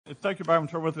Thank you, Byron.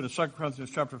 Turn with me to 2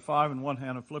 Corinthians chapter 5 in one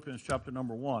hand and Philippians chapter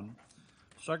number 1.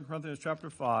 2 Corinthians chapter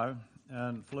 5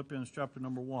 and Philippians chapter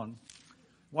number 1.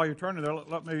 While you're turning there,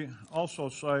 let me also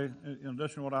say, in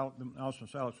addition to what the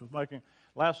announcements Alex was making,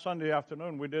 last Sunday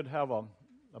afternoon we did have a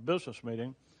business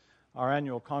meeting, our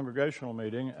annual congregational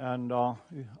meeting, and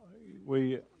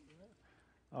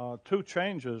two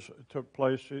changes took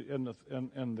place in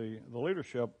the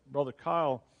leadership. Brother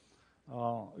Kyle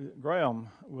Graham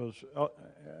was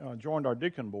joined our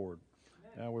deacon board,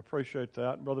 and we appreciate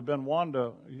that. Brother Ben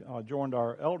Wanda joined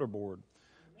our elder board.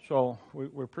 So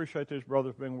we appreciate these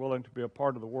brothers being willing to be a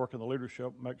part of the work in the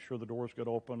leadership, make sure the doors get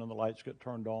open and the lights get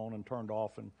turned on and turned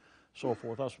off and so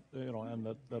forth. That's, and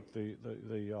that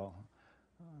the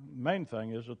main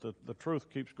thing is that the truth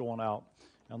keeps going out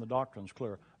and the doctrine's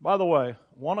clear. By the way,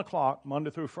 1 o'clock, Monday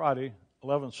through Friday,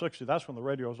 1160, that's when the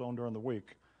radio's on during the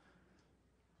week.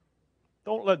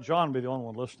 Don't let John be the only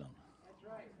one listening.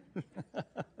 That's right.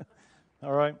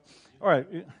 All right. All right.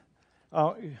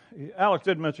 Alex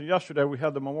did mention yesterday we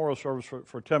had the memorial service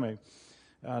for Timmy,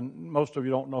 and most of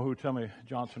you don't know who Timmy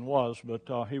Johnson was,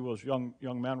 but he was a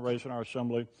young man raised in our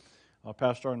assembly.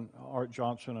 Pastor Art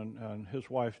Johnson and his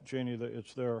wife Jeannie,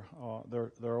 it's their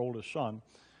oldest son,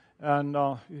 and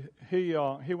he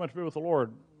went to be with the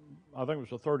Lord. I think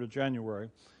it was the 3rd of January.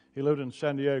 He lived in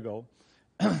San Diego,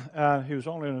 and he was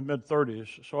only in his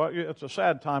mid-30s. So it's a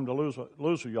sad time to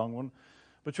lose a young one.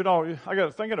 But I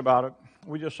got thinking about it.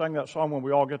 We just sang that song When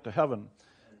We All Get to Heaven.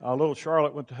 Little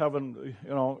Charlotte went to heaven,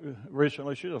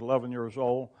 recently. She was 11 years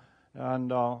old.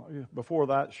 And before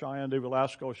that, Cheyenne De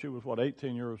Velasco, she was,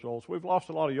 18 years old. So we've lost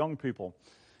a lot of young people.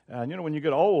 And, when you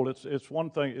get old, it's one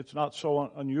thing. It's not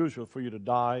so unusual for you to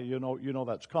die. You know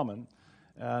that's coming.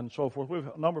 And so forth.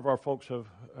 A number of our folks have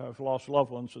lost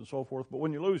loved ones and so forth. But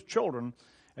when you lose children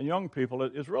and young people,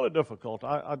 it's really difficult.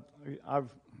 I've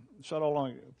said all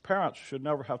along, parents should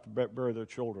never have to bury their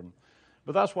children.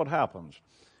 But that's what happens.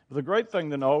 But the great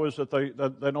thing to know is that they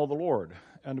know the Lord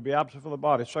and to be absent from the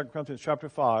body. 2 Corinthians chapter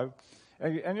 5.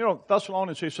 And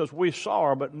Thessalonians, he says, we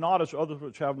sorrow, but not as others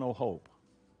which have no hope.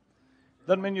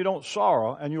 Doesn't mean you don't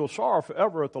sorrow, and you'll sorrow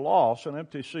forever at the loss, an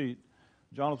empty seat.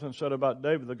 Jonathan said about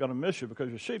David, they're going to miss you because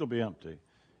your seat will be empty.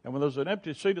 And when there's an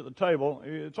empty seat at the table,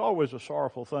 it's always a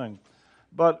sorrowful thing.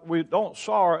 But we don't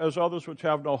sorrow as others which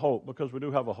have no hope, because we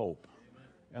do have a hope.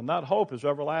 And that hope is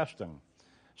everlasting.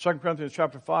 2 Corinthians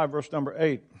chapter 5, verse number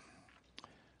 8.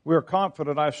 We are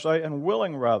confident, I say, and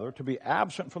willing rather, to be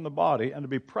absent from the body and to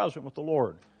be present with the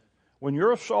Lord. When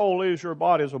your soul leaves your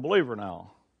body as a believer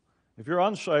now, if you're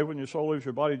unsaved, when your soul leaves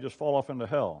your body, you just fall off into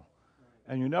hell.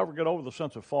 And you never get over the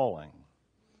sense of falling,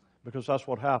 because that's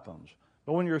what happens.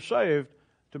 But when you're saved,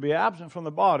 to be absent from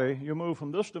the body, you move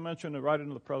from this dimension and right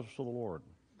into the presence of the Lord.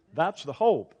 That's the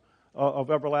hope of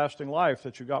everlasting life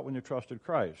that you got when you trusted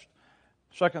Christ.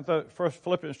 First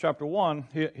Philippians chapter 1,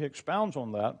 he expounds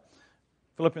on that.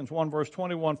 Philippians 1, verse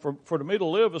 21, For to me to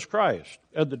live is Christ,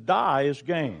 and to die is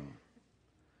gain.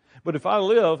 But if I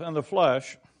live in the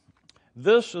flesh,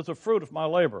 this is the fruit of my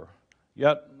labor.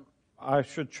 Yet what I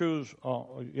should choose,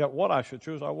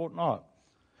 I won't not.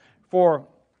 For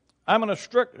I'm in a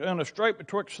strait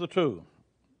betwixt the two,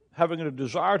 having a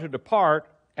desire to depart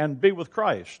and be with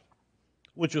Christ,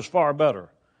 which is far better.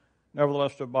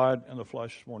 Nevertheless, to abide in the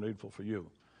flesh is more needful for you.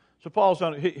 So Paul's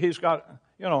done. He's got,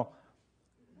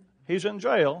 he's in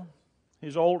jail.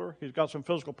 He's older. He's got some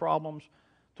physical problems.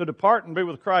 To depart and be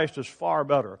with Christ is far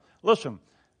better. Listen,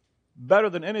 better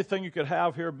than anything you could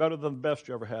have here, better than the best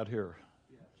you ever had here.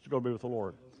 To go be with the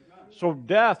Lord. So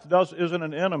death isn't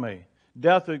an enemy.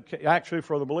 Death, actually,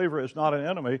 for the believer, is not an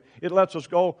enemy. It lets us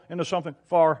go into something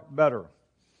far better.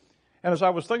 And as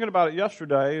I was thinking about it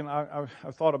yesterday, and I've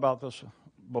thought about this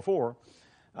before,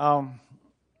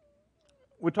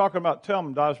 we're talking about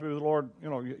Tim dies to be with the Lord.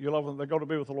 You love them. They go to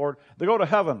be with the Lord. They go to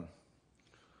heaven.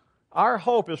 Our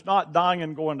hope is not dying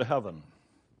and going to heaven.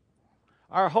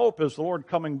 Our hope is the Lord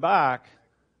coming back,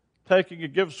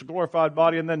 give us a glorified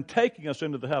body, and then taking us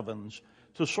into the heavens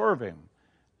to serve Him.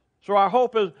 So our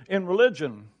hope is in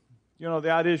religion. The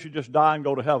idea is you just die and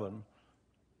go to heaven.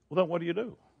 Well, then what do you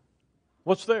do?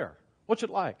 What's there? What's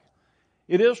it like?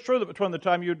 It is true that between the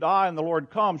time you die and the Lord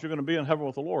comes, you're going to be in heaven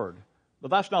with the Lord. But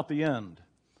that's not the end.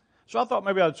 So I thought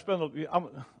maybe I'd spend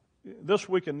this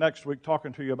week and next week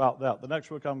talking to you about that. The next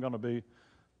week I'm going to be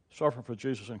suffering for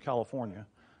Jesus in California.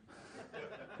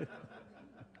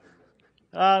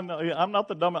 I'm not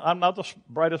the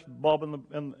brightest bulb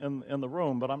in the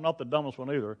room, but I'm not the dumbest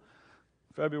one either.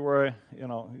 February,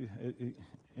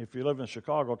 if you live in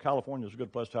Chicago, California is a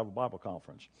good place to have a Bible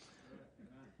conference.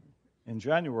 In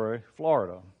January,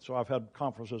 Florida. So I've had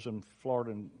conferences in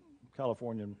Florida and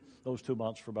California in those 2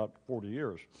 months for about 40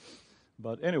 years.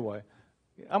 But anyway,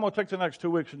 I'm going to take the next 2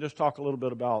 weeks and just talk a little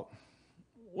bit about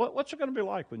what's it going to be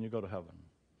like when you go to heaven.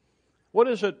 What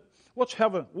is it? What's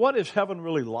heaven? What is heaven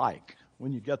really like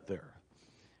when you get there?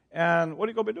 And what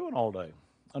are you going to be doing all day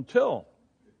until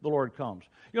the Lord comes?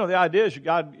 You know, the idea is you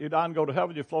die and go to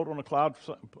heaven, you float on a cloud,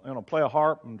 play a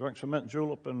harp and drink some mint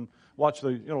julep and watch the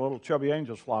little chubby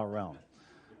angels fly around.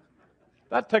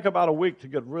 That'd take about a week to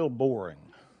get real boring.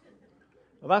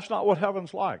 Well, that's not what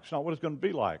heaven's like. It's not what it's going to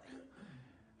be like.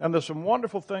 And there's some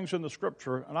wonderful things in the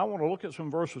Scripture, and I want to look at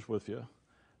some verses with you.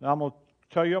 Now, I'm going to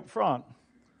tell you up front,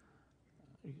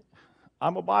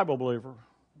 I'm a Bible believer.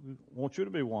 I want you to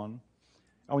be one.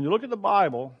 And when you look at the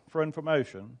Bible for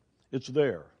information, it's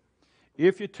there.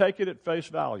 If you take it at face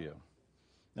value.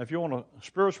 Now, if you want to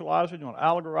spiritualize it, you want to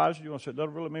allegorize it, you want to say it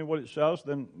doesn't really mean what it says,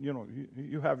 then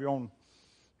you have your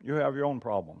own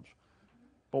problems.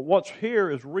 But what's here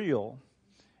is real,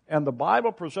 and the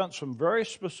Bible presents some very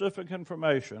specific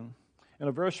information in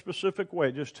a very specific way.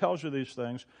 It just tells you these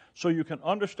things so you can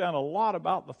understand a lot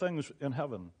about the things in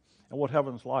heaven and what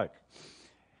heaven's like.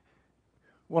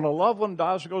 When a loved one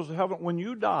dies and goes to heaven, when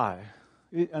you die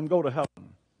and go to heaven,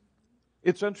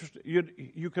 it's interesting.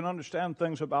 You can understand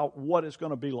things about what it's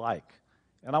going to be like.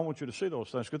 And I want you to see those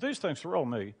things, because these things thrill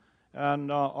me,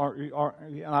 and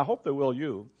I hope they will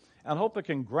you. And I hope they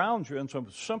can ground you in some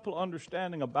simple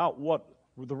understanding about what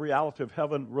the reality of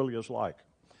heaven really is like.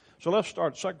 So let's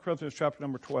start 2 Corinthians chapter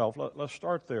number 12. Let's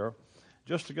start there,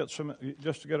 just to get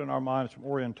in our minds some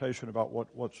orientation about what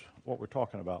we're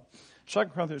talking about. 2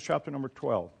 Corinthians chapter number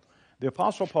 12. The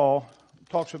Apostle Paul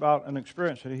talks about an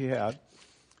experience that he had.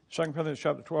 2 Corinthians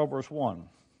chapter 12, verse 1.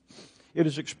 It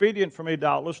is expedient for me,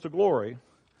 doubtless, to glory,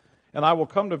 and I will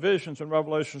come to visions and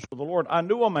revelations of the Lord. I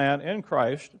knew a man in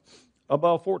Christ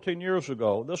above 14 years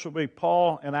ago. This will be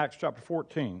Paul in Acts chapter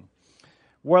 14.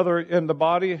 Whether in the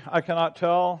body I cannot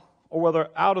tell, or whether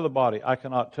out of the body I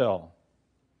cannot tell.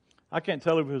 I can't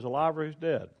tell if he was alive or he's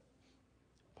dead.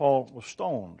 Paul was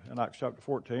stoned in Acts chapter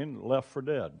 14, left for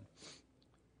dead.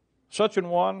 Such an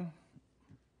one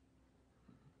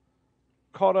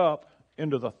caught up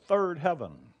into the third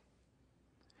heaven.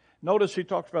 Notice he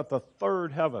talks about the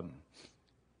third heaven.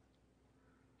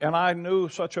 And I knew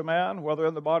such a man, whether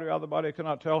in the body or out of the body, I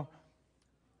cannot tell,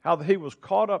 how he was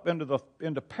caught up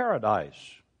into paradise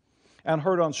and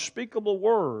heard unspeakable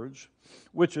words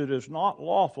which it is not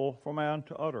lawful for man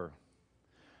to utter.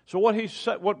 So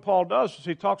what Paul does is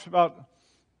he talks about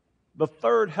the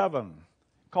third heaven,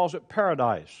 calls it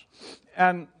paradise,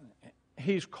 and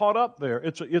he's caught up there.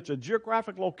 It's a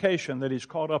geographic location that he's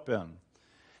caught up in.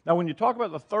 Now, when you talk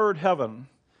about the third heaven,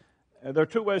 there are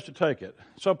two ways to take it.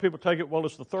 Some people take it, well,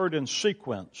 it's the third in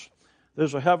sequence.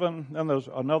 There's a heaven, then there's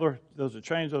another, there's a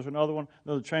change, there's another one,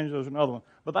 there's a change, there's another one.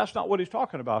 But that's not what he's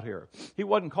talking about here. He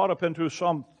wasn't caught up into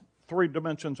some 3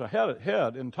 dimensions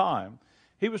ahead in time.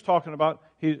 He was talking about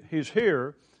he's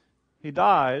here, he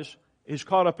dies, he's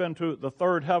caught up into the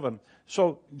third heaven.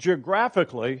 So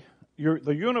geographically,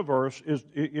 the universe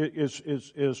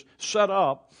is set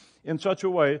up in such a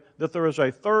way that there is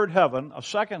a third heaven, a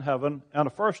second heaven, and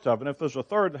a first heaven. If there's a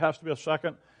third, there has to be a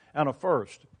second and a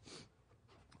first.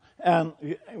 And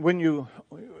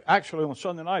on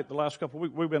Sunday night, the last couple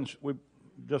of weeks, we've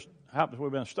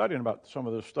been studying about some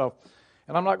of this stuff.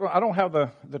 And I don't have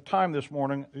the time this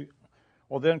morning,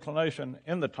 or the inclination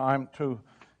in the time to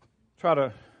try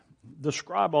to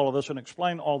describe all of this and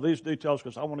explain all these details,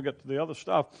 because I want to get to the other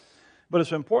stuff. But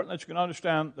it's important that you can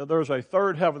understand that there's a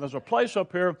third heaven. There's a place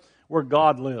up here where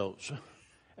God lives.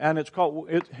 And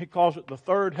he calls it the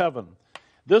third heaven.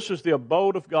 This is the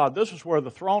abode of God. This is where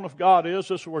the throne of God is.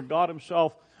 This is where God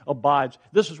himself abides.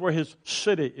 This is where his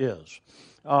city is.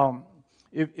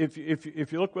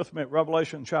 If you look with me at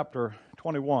Revelation chapter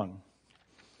 21,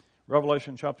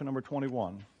 Revelation chapter number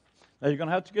 21. Now, you're going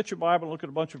to have to get your Bible and look at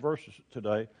a bunch of verses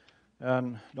today.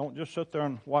 And don't just sit there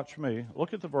and watch me.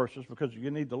 Look at the verses, because you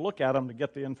need to look at them to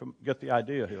get the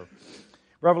idea here.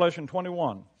 Revelation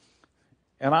 21.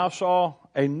 And I saw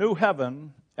a new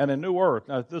heaven and a new earth.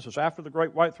 Now, this is after the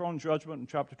great white throne judgment in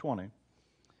chapter 20.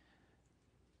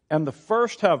 And the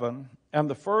first heaven and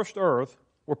the first earth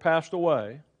were passed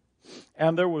away,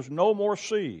 and there was no more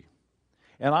sea.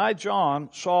 And I, John,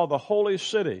 saw the holy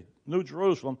city, New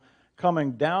Jerusalem,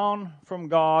 coming down from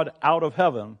God out of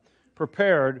heaven,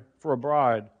 prepared for a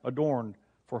bride adorned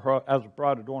for her, as a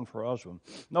bride adorned for her husband.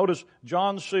 Notice,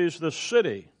 John sees this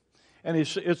city, and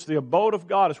it's the abode of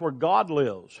God. It's where God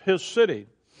lives, his city.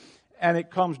 And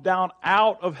it comes down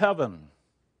out of heaven.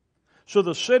 So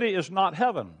the city is not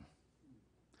heaven.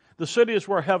 The city is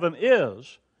where heaven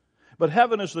is, but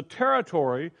heaven is the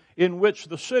territory in which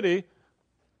the city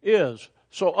is.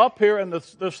 So up here in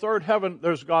this third heaven,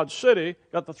 there's God's city,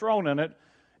 got the throne in it,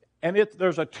 and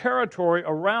there's a territory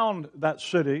around that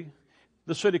city.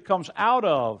 The city comes out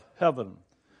of heaven.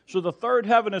 So the third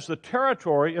heaven is the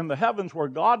territory in the heavens where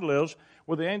God lives,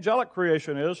 where the angelic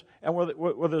creation is, and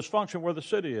where there's function where the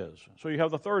city is. So you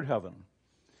have the third heaven.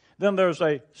 Then there's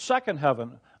a second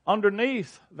heaven.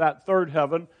 Underneath that third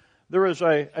heaven, there is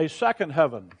a second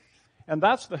heaven. And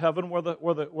that's the heaven where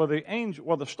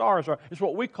the stars are. It's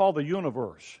what we call the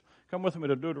universe. Come with me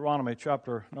to Deuteronomy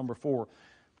chapter number 4.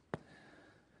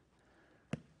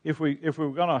 If we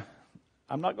were going to,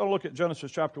 I'm not going to look at Genesis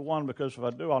chapter 1 because if I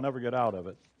do, I'll never get out of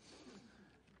it.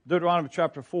 Deuteronomy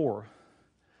chapter 4.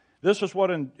 This is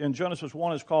what in Genesis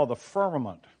 1 is called the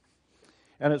firmament.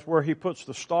 And it's where he puts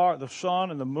the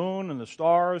sun and the moon and the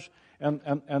stars and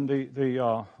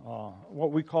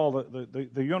what we call the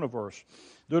universe.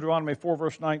 Deuteronomy 4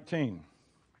 verse 19.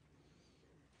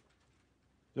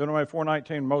 Deuteronomy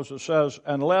 4:19, Moses says,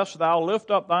 "Unless thou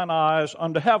lift up thine eyes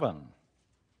unto heaven,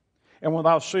 and when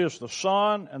thou seest the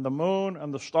sun and the moon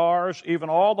and the stars, even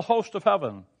all the host of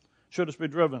heaven, shouldest be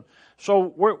driven." So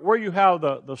where you have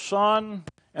the sun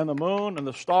and the moon and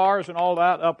the stars and all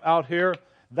that up out here,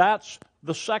 that's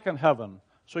the second heaven.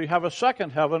 So you have a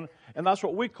second heaven, and that's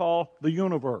what we call the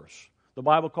universe. The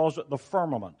Bible calls it the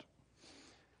firmament.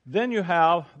 Then you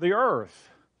have the earth.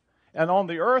 And on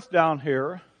the earth down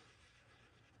here,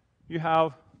 you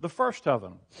have the first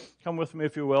heaven. Come with me,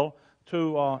 if you will,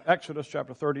 to Exodus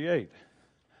chapter 38.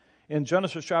 In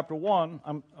Genesis chapter 1,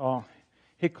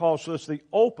 he calls this the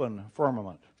open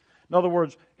firmament. In other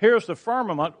words, here's the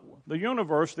firmament, the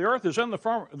universe. The earth is in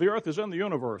the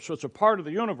universe, so it's a part of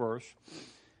the universe.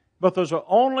 But there's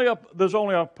only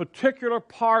a particular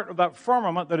part of that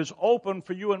firmament that is open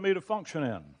for you and me to function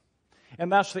in,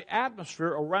 and that's the atmosphere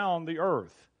around the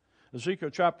earth.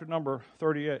 Ezekiel chapter number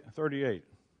 38.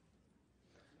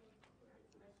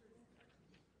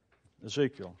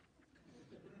 Ezekiel.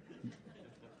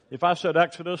 If I said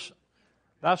Exodus,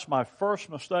 that's my first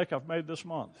mistake I've made this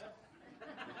month.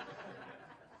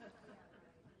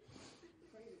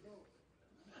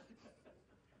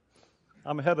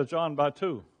 I'm ahead of John by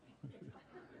 2.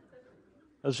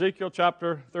 Ezekiel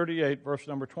chapter 38, verse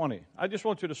number 20. I just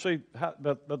want you to see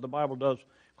that the Bible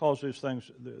calls these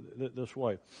things this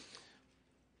way.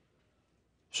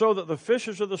 "So that the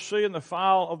fishes of the sea and the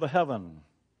fowl of the heaven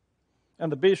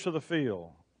and the beasts of the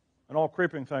field and all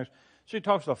creeping things." See, he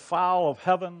talks the fowl of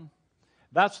heaven.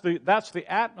 That's the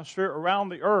atmosphere around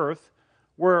the earth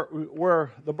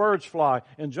where the birds fly.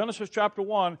 In Genesis chapter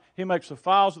 1, he makes the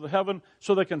fowls of the heaven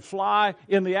so they can fly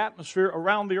in the atmosphere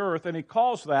around the earth, and he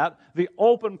calls that the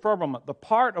open firmament. The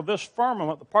part of this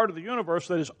firmament, the part of the universe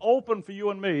that is open for you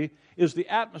and me, is the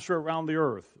atmosphere around the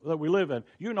earth that we live in.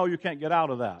 You know you can't get out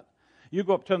of that. You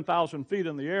go up 10,000 feet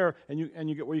in the air, and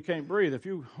you get where you can't breathe. If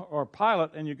you are a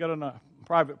pilot and you get in a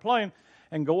private plane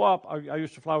and go up, I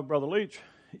used to fly with Brother Leach,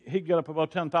 he'd get up about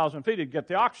 10,000 feet, he'd get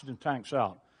the oxygen tanks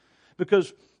out.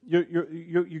 Because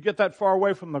you get that far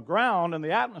away from the ground and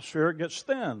the atmosphere, it gets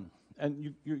thin.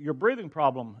 And your breathing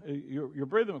problem, your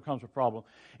breathing becomes a problem.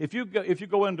 If you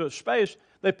go into space,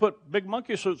 they put big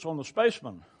monkey suits on the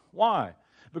spacemen. Why?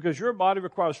 Because your body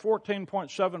requires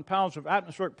 14.7 pounds of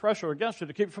atmospheric pressure against it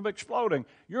to keep it from exploding.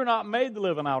 You're not made to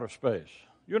live in outer space.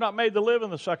 You're not made to live in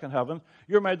the second heaven.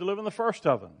 You're made to live in the first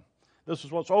heaven. This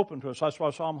is what's open to us. That's why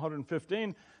Psalm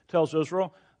 115 tells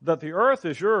Israel that the earth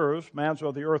is yours, man's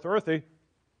of the earth earthy,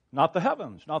 not the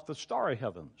heavens, not the starry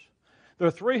heavens. There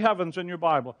are three heavens in your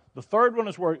Bible. The third one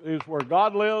is where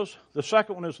God lives. The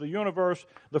second one is the universe.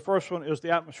 The first one is the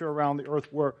atmosphere around the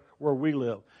earth where we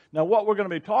live. Now, what we're going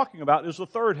to be talking about is the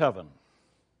third heaven.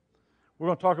 We're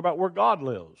going to talk about where God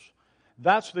lives.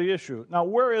 That's the issue. Now,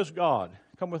 where is God?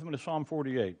 Come with me to Psalm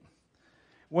 48.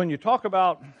 When you talk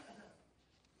about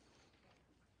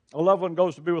a loved one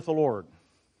goes to be with the Lord,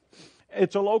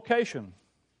 it's a location.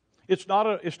 It's not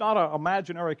an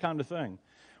imaginary kind of thing.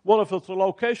 Well, if it's a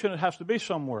location, it has to be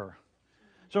somewhere.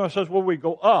 Someone says, well, we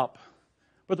go up.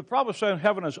 But the problem with saying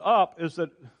heaven is up is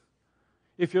that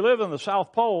if you live in the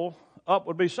South Pole, up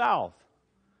would be south.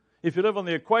 If you live on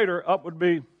the equator, up would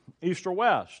be east or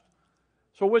west.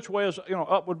 So which way is,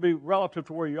 up would be relative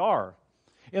to where you are.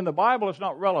 In the Bible, it's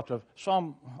not relative.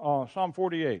 Psalm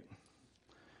 48.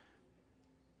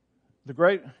 The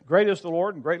great is the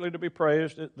Lord, and greatly to be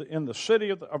praised in the city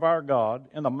of our God,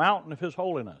 in the mountain of his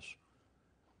holiness.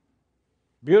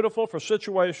 Beautiful for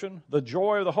situation, the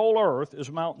joy of the whole earth is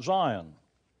Mount Zion.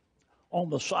 On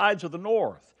the sides of the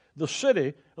north, the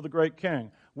city of the great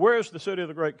king. Where is the city of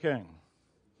the great king?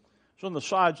 It's on the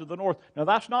sides of the north. Now,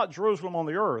 that's not Jerusalem on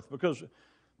the earth, because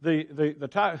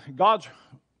God's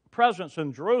presence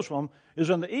in Jerusalem is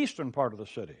in the eastern part of the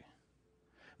city.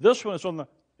 This one is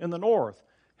in the north.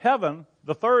 Heaven,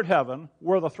 the third heaven,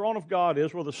 where the throne of God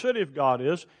is, where the city of God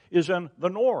is in the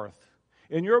north.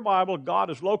 In your Bible,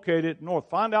 God is located north.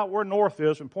 Find out where north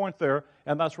is and point there,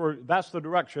 and that's the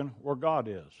direction where God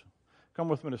is. Come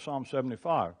with me to Psalm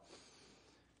 75.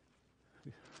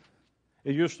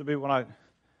 It used to be when I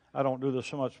don't do this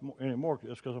so much anymore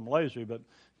just because I'm lazy, but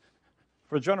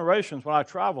for generations when I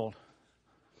traveled,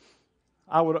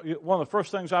 one of the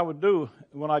first things I would do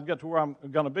when I'd get to where I'm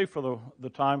going to be for the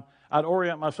time, I'd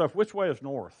orient myself, which way is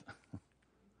north?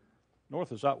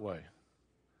 North is that way.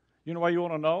 You know why you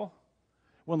want to know?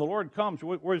 When the Lord comes,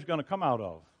 where He's going to come out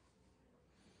of?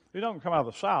 He doesn't come out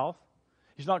of the south.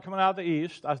 He's not coming out of the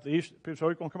east. That's the east. So He's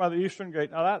going to come out of the eastern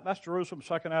gate. Now that's Jerusalem,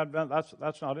 Second Advent.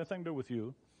 That's not anything to do with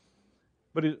you.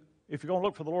 But if you're going to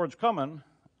look for the Lord's coming,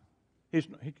 His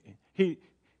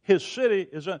city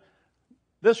is in.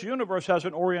 This universe has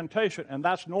an orientation, and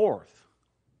that's north.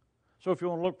 So if you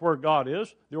want to look where God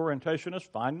is, the orientation is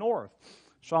find north.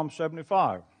 Psalm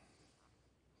 75.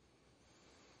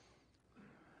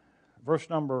 Verse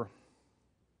number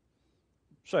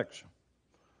 6.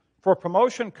 For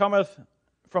promotion cometh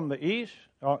from the east,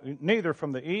 neither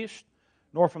from the east,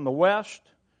 nor from the west,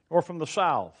 nor from the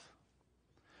south.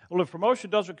 Well, if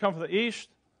promotion doesn't come from the east,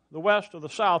 the west, or the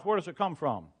south, where does it come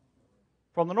from?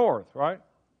 From the north, right?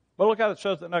 But look at it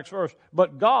says in the next verse,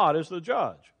 but God is the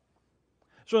judge.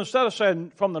 So instead of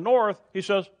saying from the north, he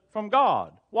says from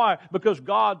God. Why? Because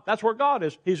God, that's where God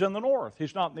is. He's in the north.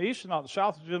 He's not in the east, he's not in the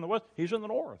south, he's in the west. He's in the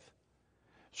north.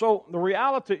 So the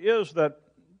reality is that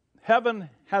heaven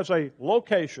has a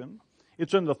location.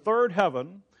 It's in the third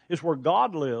heaven. It's where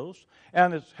God lives,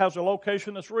 and it has a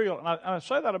location that's real. And I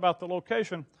say that about the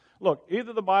location. Look,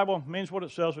 either the Bible means what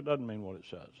it says or doesn't mean what it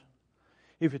says.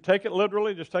 If you take it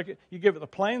literally, just take it. You give it the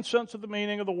plain sense of the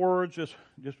meaning of the words, just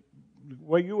the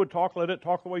way you would talk, let it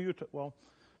talk the way you talk. Well,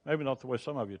 maybe not the way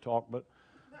some of you talk, but,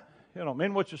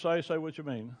 mean what you say what you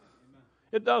mean.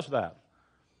 It does that.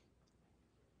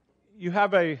 You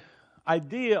have an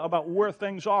idea about where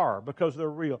things are because they're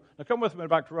real. Now come with me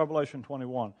back to Revelation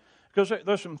 21. Because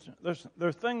there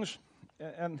are things,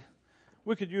 and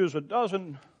we could use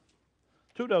 24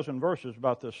 verses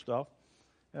about this stuff.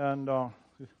 And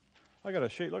I got a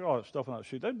sheet. Look at all that stuff on that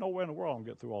sheet. There's no way in the world I can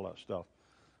get through all that stuff.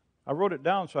 I wrote it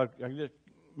down so I could just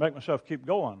make myself keep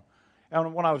going.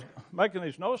 And when I was making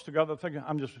these notes together, thinking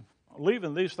I'm just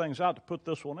leaving these things out to put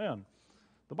this one in.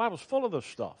 The Bible's full of this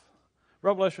stuff.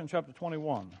 Revelation chapter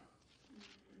 21.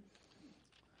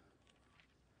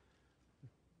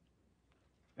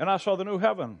 And I saw the new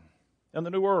heaven and the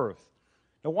new earth.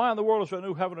 Now, why in the world is there a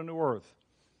new heaven and new earth?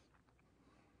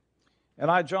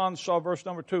 And I, John, saw verse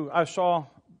number 2. I saw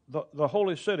the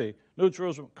holy city, New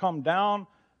Jerusalem, come down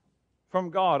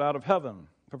from God out of heaven,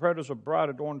 prepared as a bride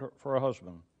adorned for her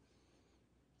husband.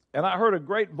 And I heard a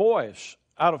great voice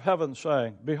out of heaven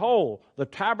saying, behold, the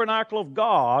tabernacle of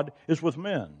God is with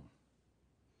men.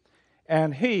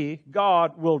 And He,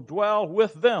 God, will dwell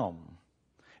with them.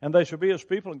 And they shall be His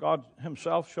people, and God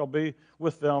Himself shall be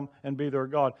with them and be their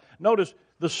God. Notice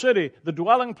the city, the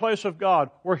dwelling place of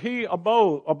God, where He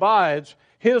abides,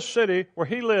 His city, where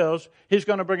He lives, He's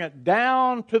going to bring it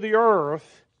down to the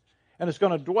earth, and it's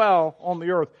going to dwell on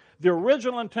the earth. The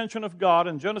original intention of God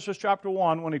in Genesis chapter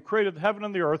 1, when He created the heaven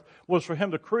and the earth, was for Him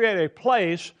to create a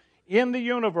place in the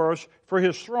universe for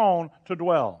His throne to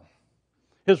dwell.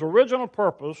 His original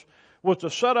purpose was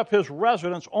to set up His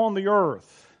residence on the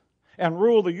earth and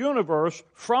rule the universe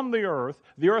from the earth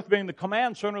being the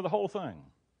command center of the whole thing.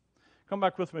 Come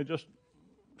back with me, just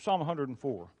Psalm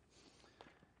 104.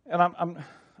 And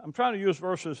I'm trying to use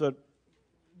verses that,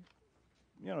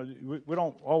 we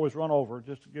don't always run over,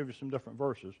 just to give you some different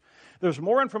verses. There's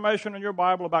more information in your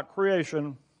Bible about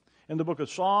creation in the book of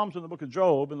Psalms, in the book of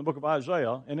Job, in the book of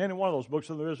Isaiah, in any one of those books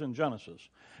than there is in Genesis.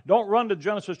 Don't run to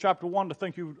Genesis chapter 1 to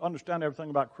think you understand everything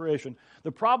about creation.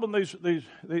 The problem in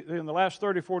the last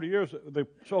 30, 40 years, the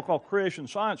so-called creation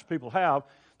science people have,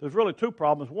 there's really two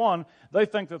problems. One, they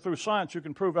think that through science you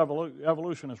can prove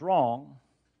evolution is wrong.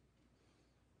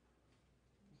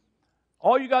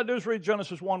 All you got to do is read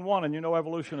Genesis 1:1 and you know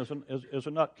evolution is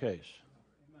a nutcase.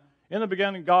 In the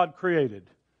beginning, God created.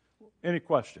 Any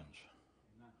questions?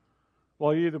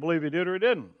 Well, you either believe He did or He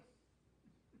didn't.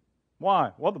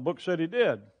 Why? Well, the book said He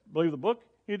did. Believe the book?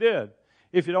 He did.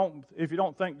 If you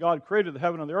don't think God created the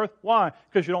heaven and the earth, why?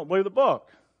 Because you don't believe the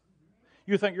book.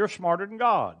 You think you're smarter than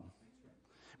God.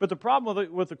 But the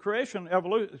problem with the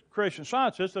creation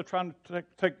science is they're trying to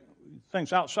take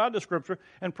things outside the Scripture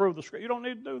and prove the Scripture. You don't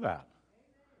need to do that.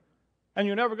 And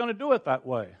you're never going to do it that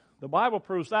way. The Bible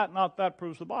proves that, not that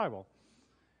proves the Bible.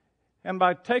 And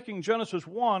by taking Genesis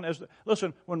 1 as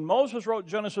listen, when Moses wrote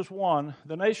Genesis 1,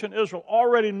 the nation Israel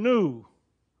already knew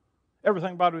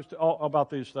everything about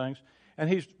these things. And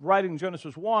he's writing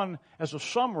Genesis 1 as a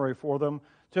summary for them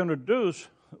to introduce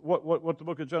what the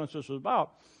book of Genesis is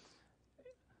about.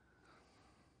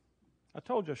 I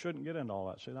told you I shouldn't get into all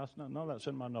that. See, none of that's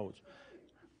in my notes.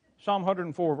 Psalm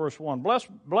 104, verse 1.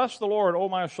 Bless the Lord, O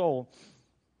my soul.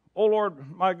 O Lord,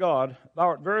 my God, thou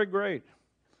art very great.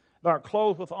 Thou art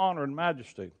clothed with honor and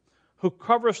majesty, who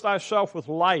coverest thyself with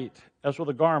light as with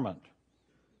a garment.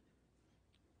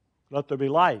 Let there be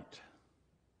light.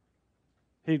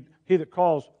 He that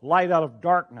calls light out of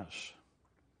darkness,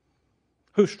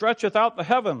 who stretcheth out the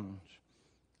heavens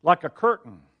like a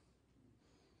curtain.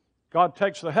 God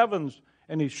takes the heavens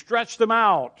and He stretched them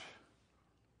out,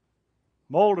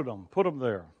 molded them, put them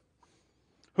there.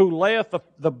 Who layeth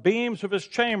the beams of His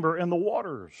chamber in the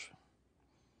waters.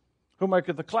 Who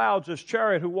maketh the clouds His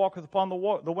chariot, who walketh upon the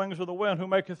wings of the wind, who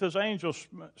maketh His angels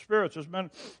spirits,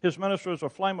 His ministers a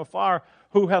flame of fire,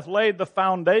 who hath laid the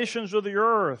foundations of the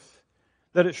earth,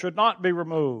 that it should not be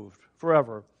removed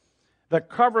forever, that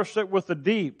covereth it with the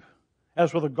deep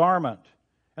as with a garment,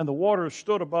 and the waters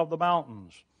stood above the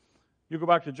mountains. You go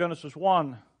back to Genesis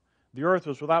 1, the earth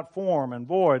was without form and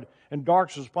void, and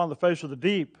darkness upon the face of the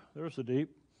deep. There's the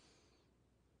deep.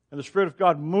 And the Spirit of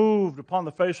God moved upon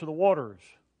the face of the waters.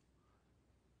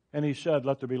 And He said,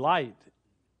 let there be light.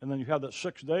 And then you have that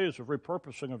 6 days of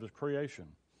repurposing of His creation.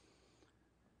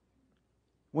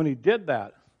 When He did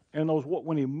that, and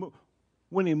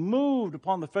when He moved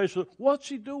upon the face of what's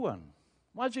He doing?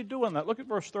 Why is He doing that? Look at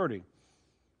verse 30.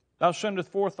 Thou sendest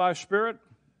forth Thy Spirit,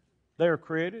 they are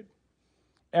created,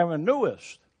 and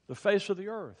renewest the face of the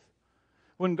earth.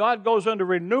 When God goes into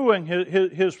renewing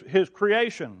His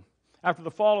creation after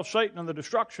the fall of Satan and the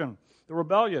destruction, the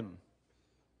rebellion,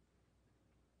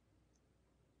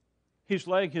 He's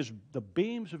laying the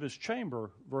beams of His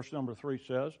chamber, verse number 3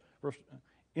 says,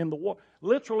 in the water,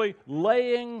 literally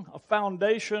laying a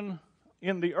foundation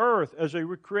in the earth as He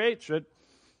recreates it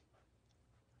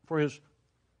for His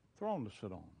throne to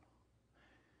sit on.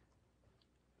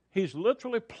 He's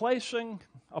literally creating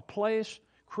a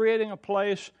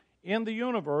place in the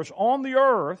universe, on the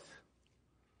earth,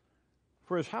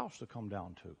 for His house to come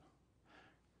down to.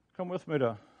 Come with me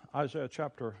to Isaiah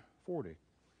chapter 40.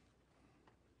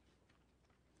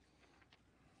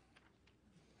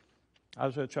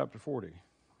 Isaiah chapter 40,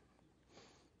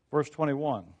 verse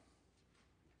 21.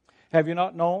 Have you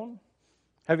not known?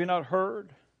 Have you not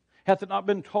heard? Hath it not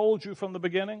been told you from the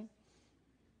beginning?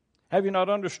 Have you not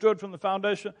understood from the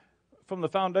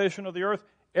foundation of the earth?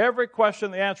 Every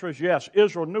question, the answer is yes.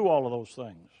 Israel knew all of those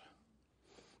things.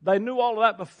 They knew all of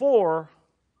that before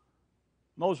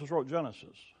Moses wrote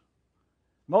Genesis.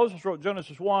 Moses wrote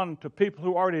Genesis 1 to people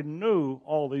who already knew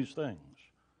all these things.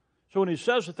 So when he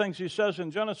says the things he says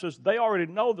in Genesis, they already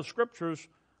know the scriptures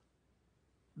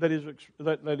that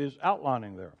he's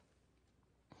outlining there.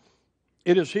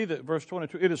 It is He that, verse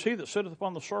 22, it is He that sitteth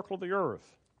upon the circle of the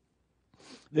earth.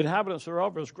 The inhabitants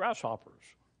thereof are as grasshoppers.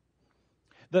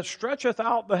 That stretcheth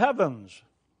out the heavens,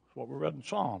 that's what we read in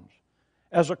Psalms,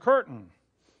 as a curtain,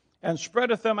 and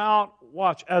spreadeth them out,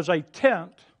 watch, as a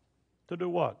tent to do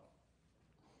what?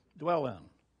 Dwell in.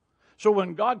 So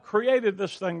when God created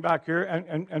this thing back here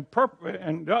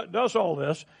and does all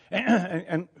this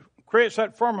and creates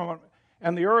that firmament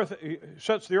and the earth,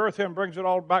 sets the earth here and brings it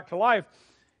all back to life,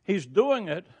 He's doing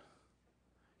it,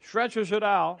 stretches it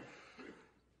out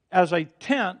as a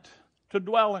tent to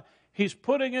dwell in. He's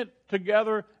putting it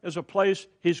together as a place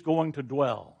He's going to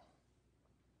dwell.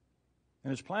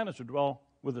 And His plan is to dwell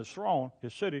with His throne,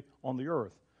 His city, on the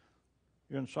earth.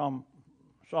 You're in Psalms.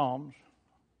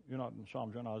 You're not in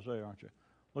Psalms, you're in Isaiah, aren't you?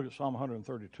 Look at Psalm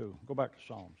 132. Go back to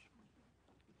Psalms.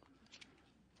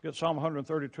 Get Psalm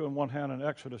 132 in one hand and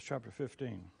Exodus chapter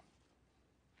 15.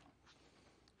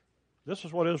 This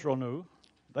is what Israel knew.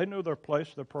 They knew their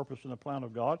place, their purpose, and the plan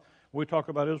of God. We talk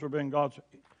about Israel being God's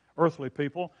earthly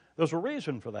people. There's a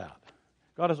reason for that.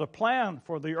 God has a plan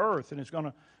for the earth, and He's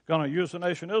going to use the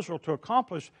nation Israel to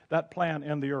accomplish that plan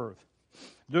in the earth.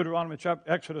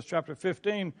 Exodus chapter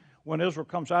 15, when Israel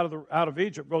comes out of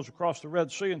Egypt, goes across the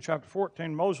Red Sea. In chapter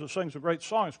 14, Moses sings a great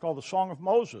song. It's called the Song of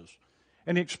Moses.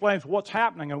 And he explains what's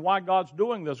happening and why God's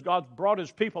doing this. God's brought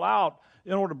His people out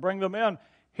in order to bring them in.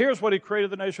 Here's what He created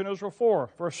the nation Israel for,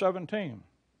 verse 17.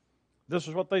 This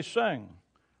is what they sing.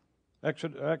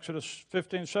 Exodus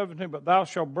 15, 17, but thou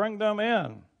shalt bring them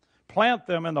in, plant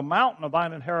them in the mountain of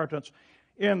thine inheritance,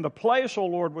 in the place, O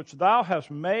Lord, which thou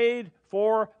hast made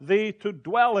for thee to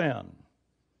dwell in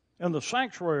the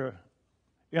sanctuary,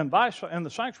 in the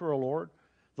sanctuary, O Lord,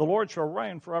 the Lord shall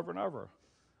reign forever and ever.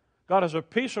 God has a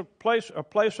place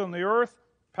on the earth,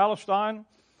 Palestine,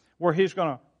 where He's going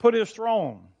to put His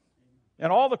throne.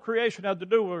 And all the creation had to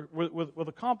do with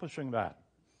accomplishing that.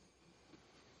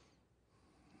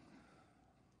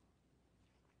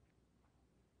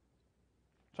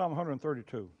 Psalm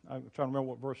 132. I'm trying to remember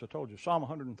what verse I told you. Psalm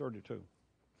 132.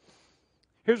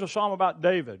 Here's a psalm about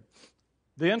David.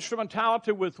 The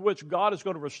instrumentality with which God is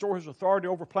going to restore His authority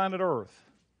over planet Earth.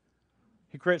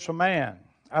 He creates a man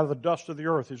out of the dust of the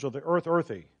earth. He's of the earth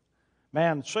earthy.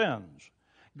 Man sins.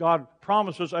 God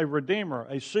promises a redeemer,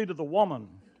 a seed of the woman,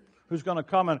 who's going to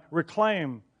come and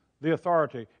reclaim the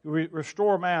authority,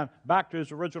 restore man back to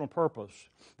his original purpose.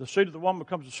 The seed of the woman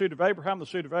becomes the seed of Abraham. The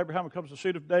seed of Abraham becomes the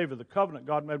seed of David, the covenant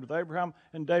God made with Abraham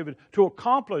and David to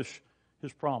accomplish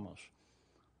His promise.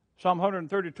 Psalm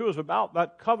 132 is about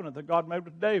that covenant that God made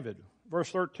with David.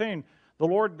 Verse 13, the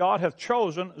Lord God hath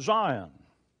chosen Zion.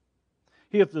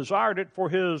 He hath desired it for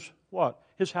His, what?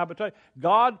 His habitation.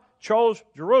 God chose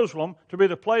Jerusalem to be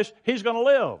the place He's going to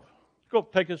live. Go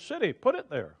take His city, put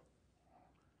it there.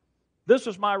 This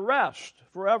is my rest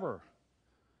forever.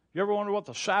 You ever wonder what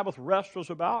the Sabbath rest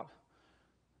was about?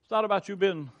 It's not about you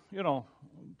being,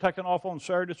 taken off on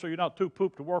Saturday so you're not too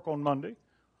pooped to work on Monday.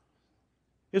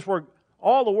 It's where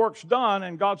all the work's done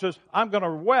and God says, I'm going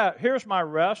to here's my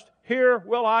rest. Here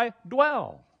will I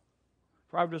dwell,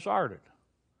 for I've desired it.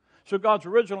 So God's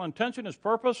original intention, His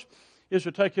purpose, is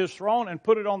to take His throne and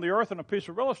put it on the earth in a piece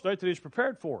of real estate that He's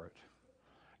prepared for it.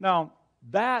 Now,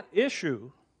 that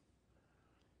issue,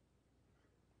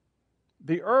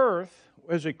 the earth,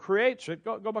 as He creates it,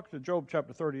 go back to Job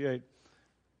chapter 38.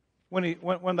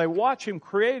 When they watch Him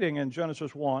creating in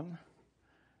Genesis 1,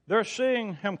 they're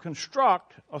seeing Him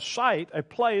construct a site, a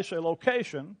place, a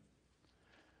location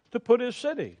to put His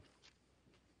city.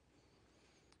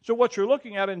 So what you're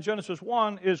looking at in Genesis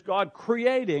 1 is God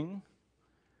creating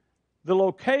the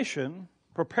location,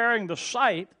 preparing the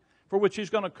site for which He's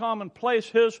going to come and place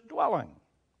His dwelling.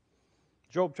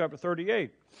 Job chapter 38.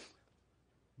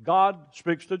 God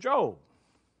speaks to Job.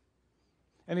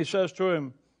 And He says to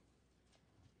him,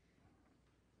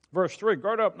 verse 3,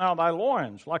 gird up now thy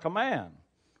loins like a man,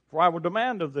 for I will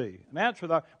demand of thee. And answer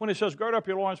thou. When He says gird up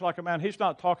your loins like a man, He's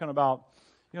not talking about,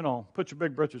 put your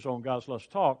big britches on, guys, let's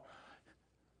talk.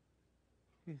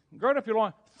 Gird up your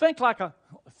loins. Think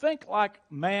like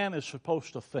man is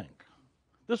supposed to think.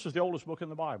 This is the oldest book in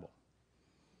the Bible.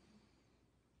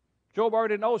 Job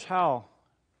already knows how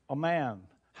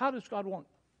does God want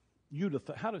you to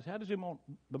think? How does He want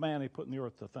the man He put in the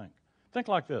earth to think? Think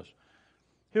like this.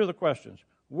 Here are the questions.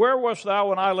 Where wast thou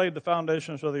when I laid the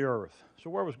foundations of the earth? So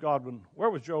where was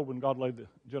Job when God laid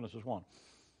Genesis 1?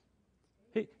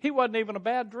 He wasn't even a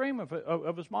bad dream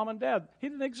of his mom and dad. He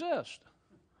didn't exist.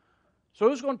 So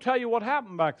who's going to tell you what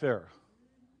happened back there?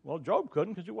 Well, Job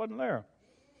couldn't because he wasn't there.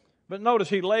 But notice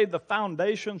He laid the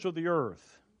foundations of the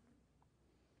earth.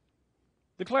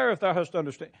 Declare if thou hast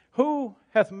understood. Who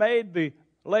hath laid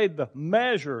the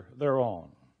measure thereon,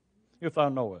 if thou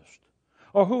knowest?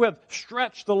 Or who hath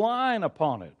stretched the line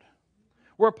upon it?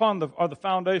 Whereupon are the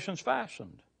foundations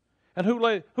fastened? And who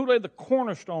laid the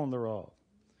cornerstone thereof?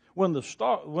 When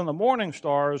the morning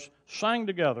stars sang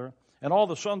together, and all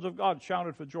the sons of God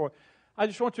shouted for joy. I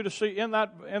just want you to see in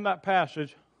that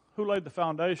passage who laid the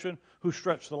foundation, who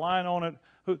stretched the line on it,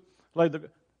 who laid the.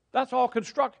 That's all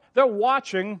construct. They're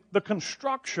watching the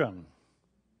construction.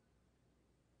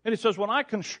 And He says, when I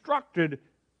constructed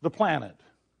the planet,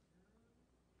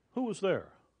 who was there?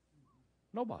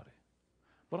 Nobody.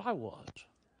 But I was.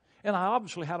 And I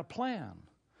obviously had a plan.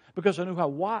 Because I knew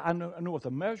I knew what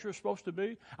the measure was supposed to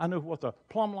be. I knew what the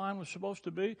plumb line was supposed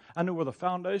to be. I knew where the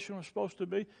foundation was supposed to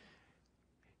be.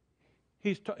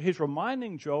 He's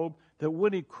reminding Job that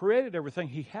when he created everything,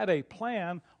 he had a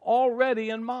plan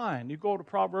already in mind. You go to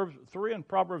Proverbs 3 and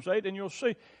Proverbs 8, and you'll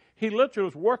see he literally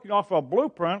was working off a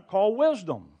blueprint called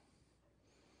wisdom.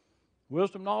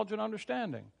 Wisdom, knowledge, and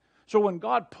understanding. So when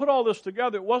God put all this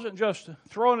together, it wasn't just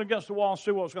throwing it against the wall and see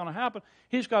what's going to happen.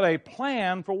 He's got a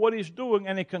plan for what He's doing,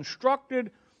 and He constructed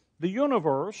the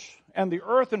universe, and the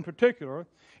earth in particular,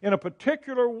 in a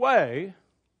particular way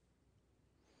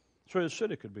so His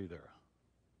city could be there.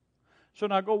 So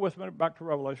now go with me back to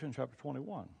Revelation chapter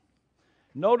 21.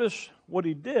 Notice what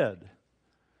He did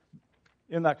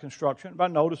in that construction by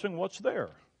noticing what's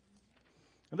there.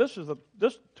 And this to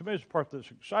me is the part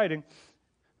that's exciting.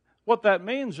 What that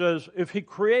means is if He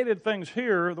created things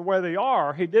here the way they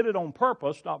are, He did it on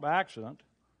purpose, not by accident.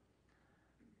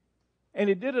 And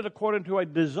he did it according to a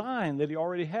design that he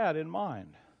already had in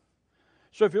mind.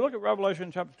 So if you look at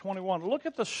Revelation chapter 21, look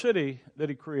at the city that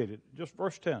he created, just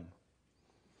verse 10.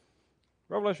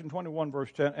 Revelation 21,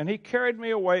 verse 10. And he carried me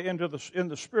away in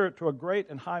the Spirit to a great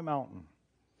and high mountain,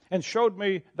 and showed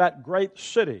me that great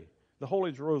city, the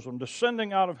holy Jerusalem,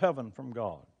 descending out of heaven from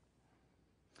God.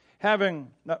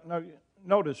 Now,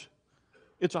 notice,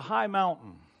 it's a high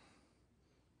mountain.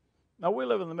 Now, we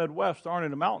live in the Midwest. There aren't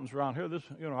any mountains around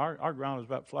here. Our ground is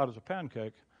about flat as a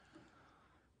pancake.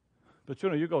 But,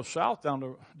 you go south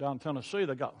down Tennessee,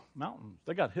 they got mountains.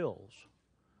 They got hills.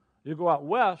 You go out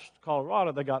west,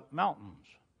 Colorado, they got mountains.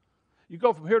 You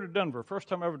go from here to Denver. First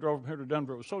time I ever drove from here to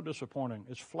Denver, it was so disappointing.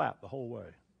 It's flat the whole way.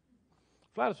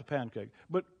 Flat as a pancake.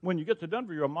 But when you get to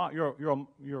Denver, you're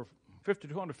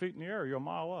 5,200 feet in the air. You're a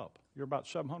mile up. You're about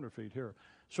 700 feet here.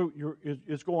 So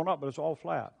it's going up, but it's all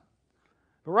flat.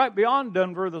 But right beyond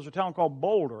Denver, there's a town called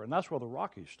Boulder, and that's where the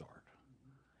Rockies start.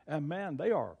 And, man,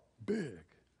 they are big.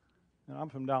 And I'm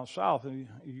from down south, and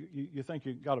you think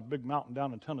you got a big mountain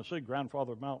down in Tennessee.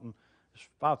 Grandfather Mountain is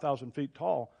 5,000 feet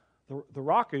tall. The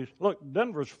Rockies, look,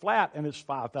 Denver's flat, and it's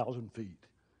 5,000 feet.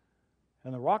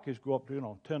 And the Rockies go up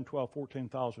to, 10, 12,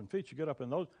 14,000 feet. You get up in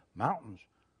those mountains.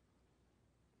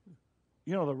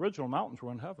 The original mountains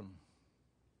were in heaven.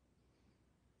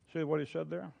 See what he said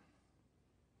there?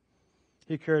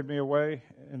 He carried me away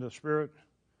in the Spirit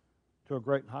to a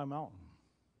great and high mountain.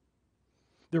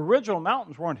 The original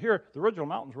mountains weren't here. The original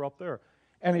mountains were up there.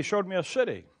 And he showed me a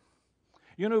city.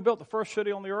 You know who built the first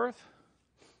city on the earth?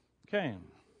 Cain.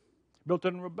 Built it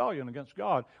in rebellion against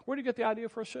God. Where did he get the idea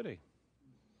for a city?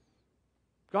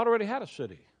 God already had a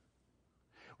city.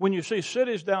 When you see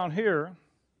cities down here,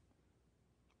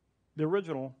 the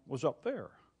original was up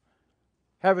there.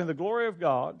 Having the glory of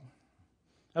God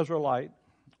as her light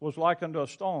was like unto a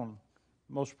stone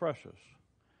most precious,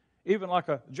 even like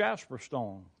a jasper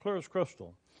stone, clear as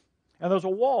crystal. And there's a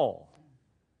wall,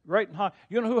 great and high.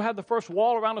 You know who had the first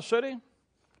wall around the city?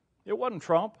 It wasn't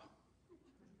Trump.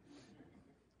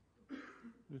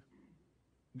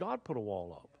 God put a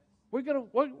wall up.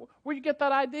 Where you get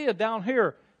that idea down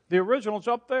here? The original's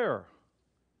up there.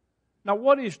 Now,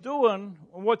 what he's doing,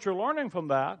 and what you're learning from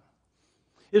that,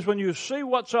 is when you see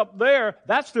what's up there,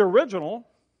 that's the original,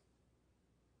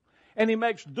 and he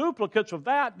makes duplicates of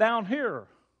that down here.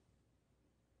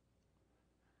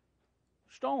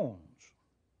 Stones,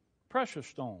 precious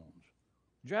stones,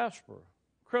 jasper,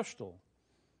 crystal.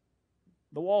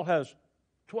 The wall has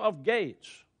 12 gates,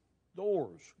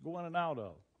 doors, go in and out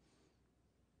of.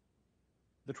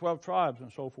 The 12 tribes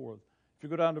and so forth. If you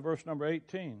go down to verse number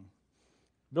 18,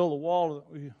 build a wall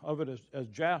of it as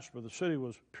jasper. The city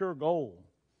was pure gold.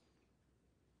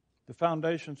 The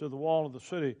foundations of the wall of the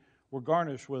city were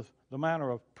garnished with the manner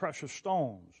of precious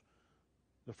stones.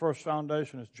 The first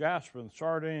foundation is jasper and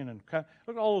sardine and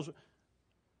look at all those.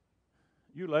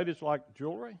 You ladies like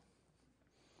jewelry?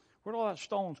 Where do all that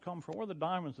stones come from? Where are the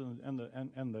diamonds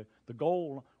and the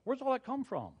gold? Where's all that come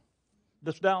from?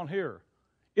 That's down here.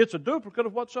 It's a duplicate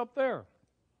of what's up there.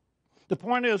 The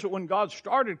point is that when God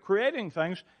started creating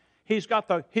things, He's got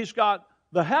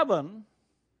the heaven,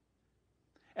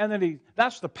 and then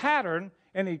that's the pattern,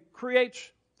 and He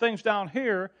creates things down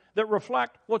here that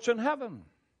reflect what's in heaven.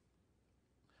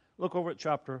 Look over at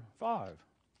chapter 5.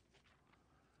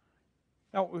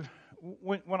 Now,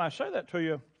 when I say that to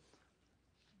you,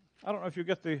 I don't know if you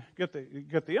get the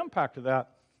impact of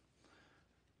that.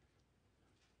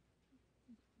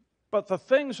 But the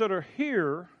things that are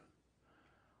here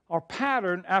are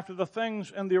patterned after the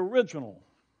things in the original.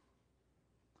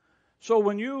 So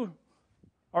when you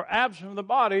are absent from the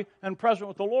body and present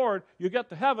with the Lord, you get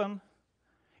to heaven,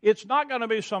 it's not going to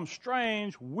be some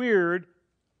strange, weird,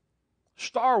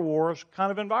 Star Wars kind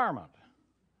of environment.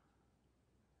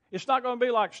 It's not going to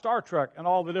be like Star Trek and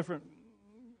all the different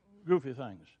goofy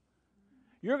things.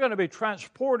 You're going to be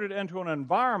transported into an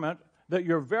environment that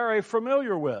you're very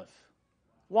familiar with.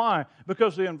 Why?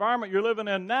 Because the environment you're living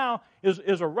in now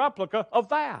is a replica of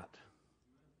that.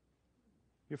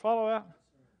 You follow that?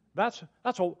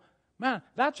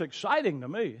 That's exciting to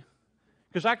me.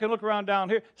 Because I can look around down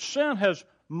here. Sin has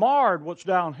marred what's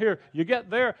down here. You get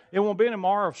there, it won't be any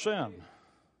mar of sin.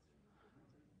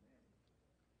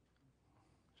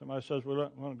 Somebody says, we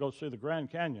want to go see the Grand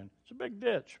Canyon. It's a big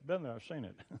ditch. Been there, I've seen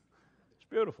it. It's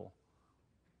beautiful.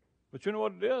 But you know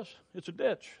what it is? It's a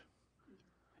ditch.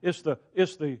 It's the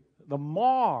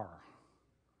mar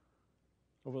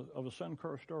of a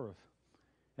sin-cursed earth.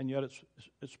 And yet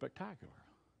it's spectacular.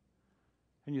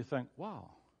 And you think, wow,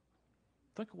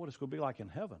 think of what it's going to be like in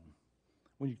heaven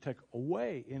when you take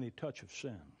away any touch of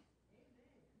sin.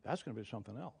 That's going to be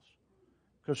something else.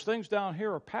 Because things down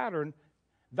here are patterned.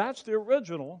 That's the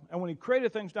original. And when He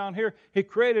created things down here, He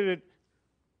creates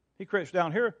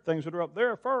down here things that are up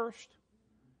there first.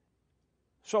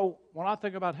 So when I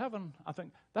think about heaven, I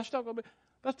think that's not going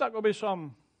to be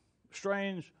some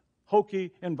strange,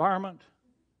 hokey environment.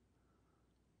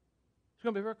 It's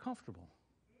going to be very comfortable.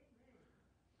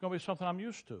 It's going to be something I'm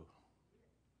used to.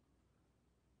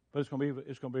 But it's going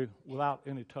to be without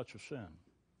any touch of sin.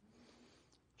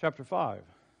 Chapter 5,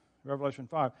 Revelation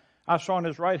 5. I saw in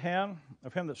His right hand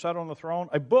of Him that sat on the throne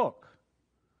a book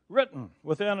written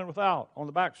within and without on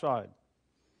the backside.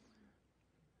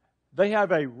 They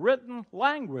have a written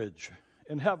language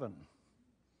in heaven.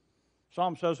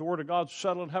 Psalm says the Word of God's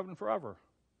settled in heaven forever.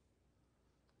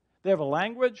 They have a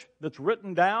language that's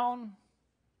written down.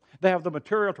 They have the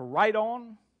material to write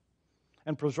on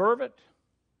and preserve it.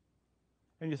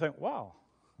 And you think, wow,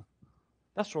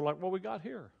 that's sort of like what we got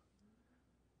here.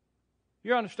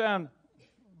 You understand,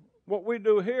 what we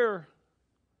do here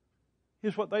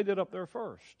is what they did up there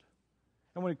first.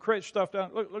 And when He creates stuff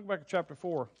down, look back at chapter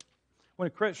 4. When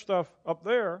He creates stuff up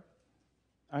there,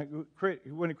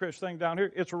 when He creates things down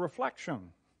here, it's a reflection.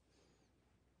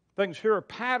 Things here are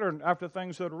patterned after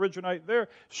things that originate there,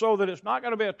 so that it's not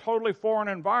going to be a totally foreign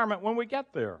environment when we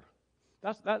get there.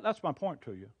 That's my point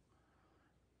to you.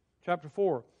 Chapter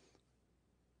 4.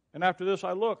 And after this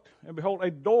I looked, and behold,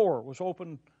 a door was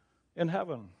opened in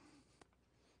heaven.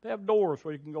 They have doors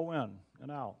where you can go in and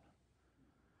out.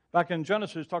 Back in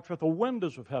Genesis, it talks about the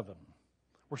windows of heaven,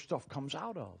 where stuff comes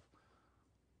out of.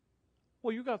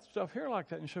 Well, you got stuff here like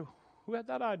that, and you say, who had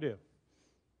that idea?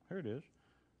 Here it is.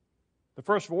 The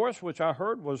first voice which I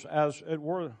heard was as it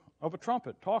were of a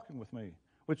trumpet talking with me,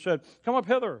 which said, come up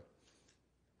hither,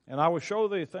 and I will show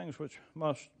thee things which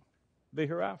must be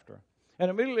hereafter. And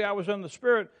immediately I was in the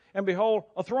Spirit, and behold,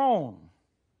 a throne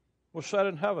was set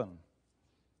in heaven,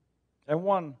 and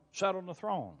one sat on the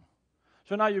throne.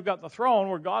 So now you've got the throne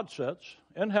where God sits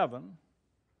in heaven,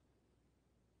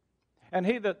 and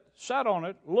He that sat on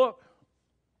it looked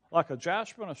like a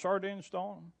jasper and a sardine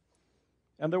stone,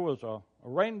 and there was a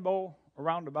rainbow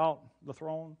around about the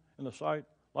throne in the sight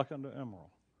like unto emerald.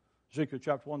 Ezekiel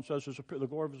chapter 1 says the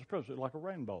glory of His presence is like a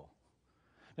rainbow.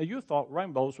 Now you thought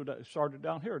rainbows started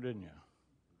down here, didn't you?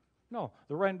 No,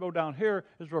 the rainbow down here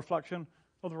is a reflection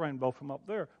of the rainbow from up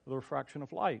there, the refraction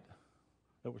of light.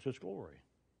 That was His glory.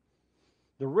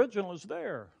 The original is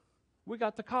there. We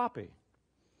got the copy.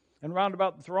 And round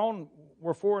about the throne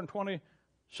were 24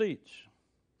 seats.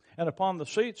 And upon the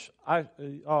seats I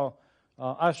saw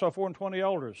 24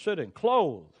 elders sitting,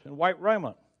 clothed in white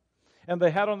raiment. And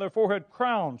they had on their forehead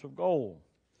crowns of gold.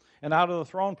 And out of the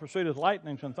throne proceeded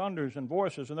lightnings and thunders and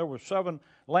voices. And there were 7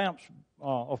 lamps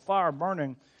of fire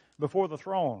burning before the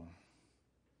throne.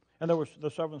 And there were the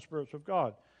 7 spirits of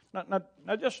God.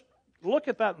 Now just look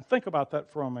at that and think about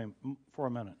that for a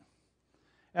minute.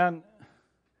 And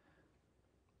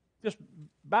just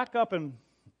back up and,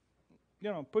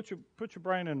 put your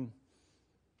brain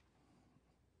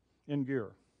in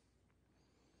gear.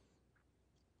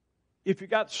 If you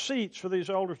got seats for these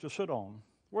elders to sit on,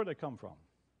 where'd they come from?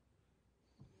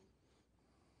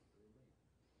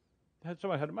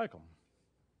 Somebody had to make them.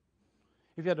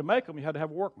 If you had to make them, you had to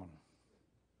have workmen.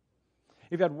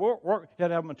 If you had work, you had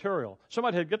to have material.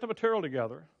 Somebody had to get the material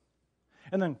together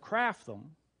and then craft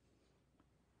them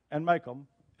and make them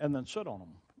and then sit on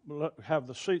them. Have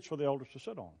the seats for the elders to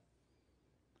sit on.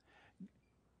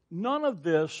 None of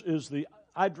this is the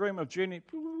I dream of Jeannie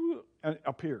and it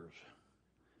appears.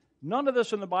 None of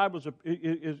this in the Bible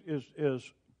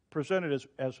is presented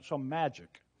as some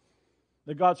magic.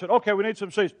 That God said, okay, we need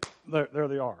some seats. There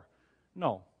they are.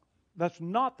 No, that's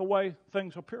not the way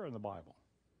things appear in the Bible.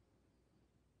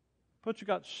 But you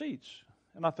got seats.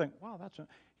 And I think, wow, you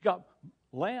got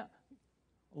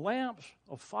lamps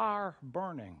of fire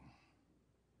burning.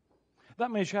 That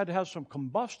means you had to have some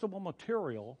combustible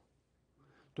material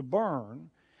to burn.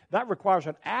 That requires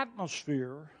an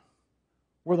atmosphere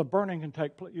where the burning can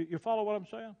take place. You follow what I'm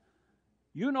saying?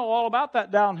 You know all about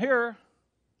that down here.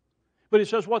 But He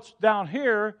says what's down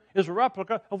here is a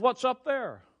replica of what's up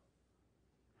there.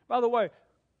 By the way,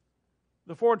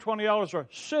 the 24 elders are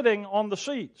sitting on the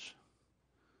seats.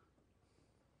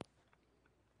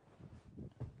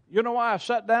 You know why I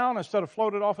sat down instead of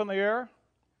floated off in the air?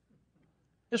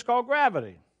 It's called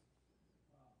gravity.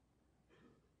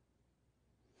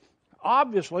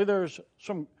 Obviously, there's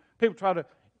some people try to,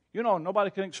 nobody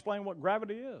can explain what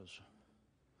gravity is.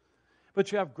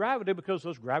 But you have gravity because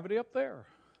there's gravity up there.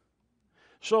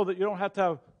 So that you don't have to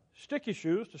have sticky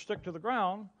shoes to stick to the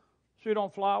ground so you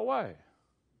don't fly away.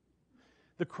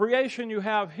 The creation you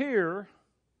have here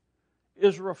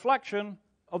is a reflection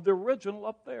of the original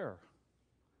up there.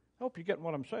 I hope you're getting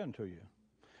what I'm saying to you.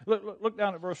 Look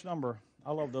down at verse number.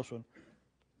 I love this one.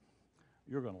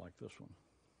 You're going to like this one.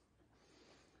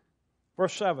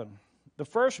 Verse 7. The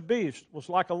first beast was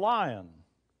like a lion.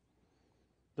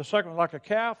 The second was like a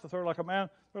calf. The third like a man.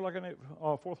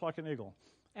 The fourth like an eagle.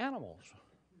 Animals.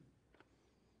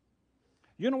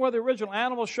 You know where the original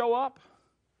animals show up?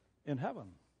 In heaven.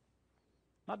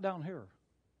 Not down here.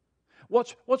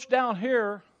 What's down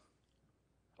here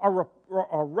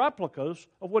are replicas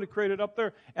of what he created up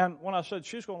there. And when I said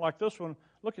she's going to like this one,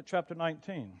 look at chapter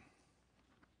 19.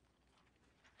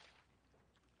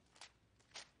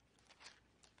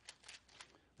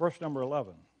 Verse number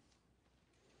 11.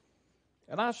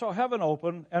 And I saw heaven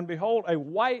open, and behold, a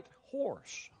white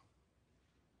horse.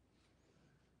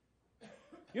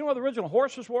 You know where the original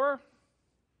horses were?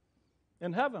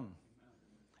 In heaven.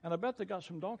 And I bet they got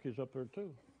some donkeys up there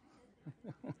too.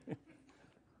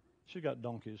 She got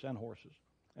donkeys and horses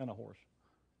and a horse.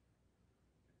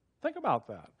 Think about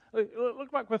that.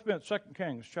 Look back with me at 2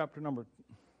 Kings chapter number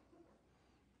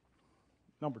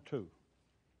 2.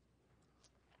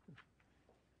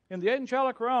 In the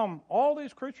angelic realm, all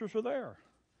these creatures are there.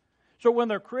 So when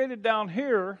they're created down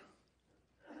here,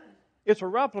 it's a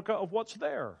replica of what's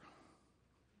there.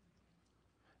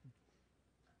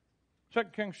 2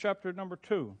 Kings chapter number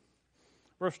 2,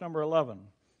 verse number 11.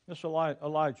 This is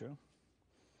Elijah.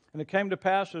 And it came to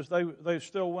pass as they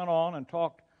still went on and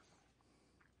talked,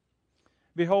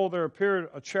 behold, there appeared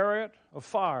a chariot of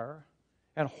fire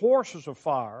and horses of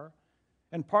fire,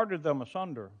 and parted them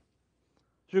asunder.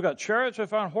 So you've got chariots of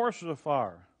fire and horses of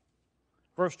fire.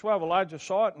 Verse 12, Elijah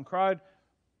saw it and cried,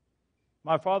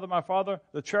 my father,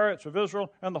 the chariots of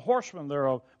Israel and the horsemen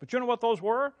thereof. But you know what those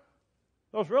were?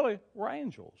 Those really were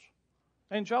angels.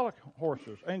 Angelic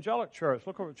horses, angelic chariots.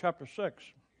 Look over at chapter 6.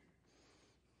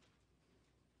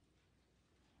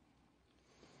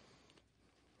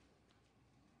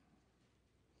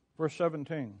 Verse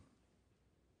 17.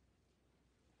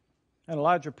 And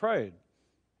Elijah prayed,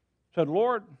 said,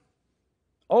 Lord,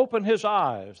 open his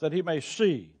eyes that he may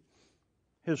see.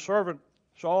 His servant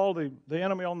saw the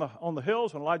enemy on the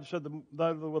hills, and Elijah said,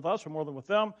 they're with us or more than with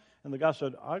them. And the guy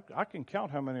said, I can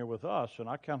count how many are with us, and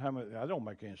I count how many. That don't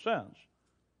make any sense.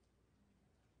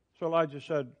 So Elijah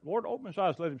said, Lord, open his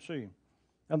eyes, let him see.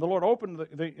 And the Lord opened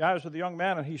the eyes of the young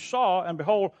man, and he saw, and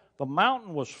behold, the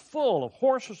mountain was full of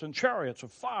horses and chariots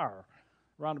of fire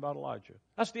round about Elijah.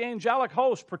 That's the angelic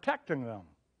host protecting them.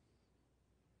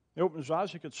 He opened his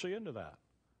eyes, he could see into that.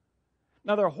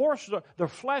 Now, their horses, their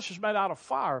flesh is made out of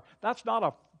fire. That's not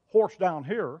a horse down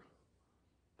here.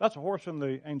 That's a horse in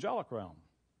the angelic realm.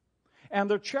 And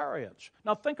their chariots.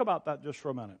 Now, think about that just for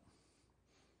a minute.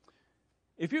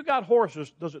 If you got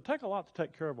horses, does it take a lot to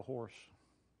take care of a horse?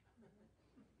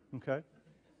 Okay,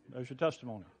 there's your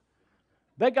testimony.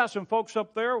 They got some folks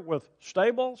up there with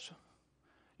stables.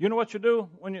 You know what you do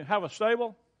when you have a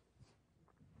stable?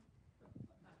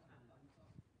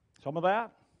 Some of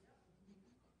that.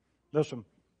 Listen,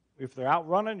 if they're out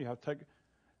running, you have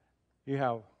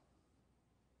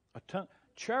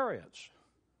chariots.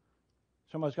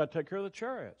 Somebody's got to take care of the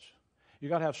chariots. You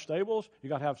got to have stables. You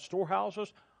got to have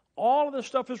storehouses. All of this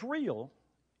stuff is real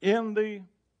in the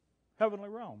heavenly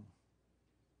realm.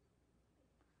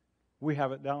 We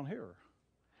have it down here.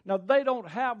 Now, they don't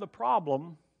have the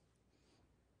problem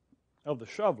of the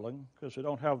shoveling because they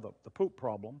don't have the poop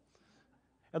problem.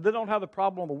 And they don't have the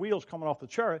problem of the wheels coming off the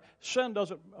chariot. Sin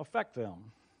doesn't affect them.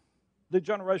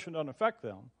 Degeneration doesn't affect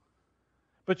them.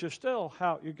 But you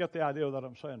get the idea that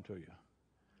I'm saying to you.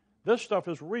 This stuff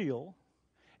is real,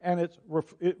 and it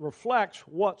reflects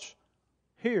what's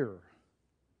here.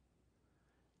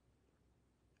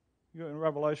 You're in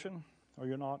Revelation, or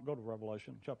you're not? Go to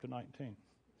Revelation chapter 19.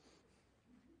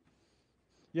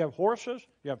 You have horses,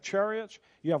 you have chariots,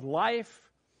 you have life,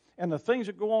 and the things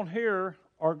that go on here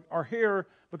are here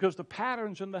because the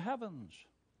pattern's in the heavens.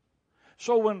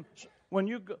 So when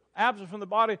you go absent from the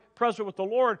body, present with the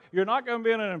Lord, you're not going to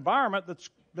be in an environment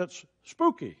that's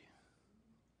spooky.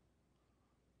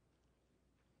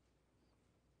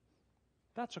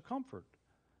 That's a comfort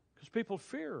because people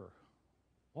fear.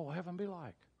 What will heaven be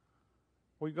like?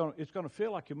 Well, it's going to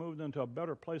feel like you moved into a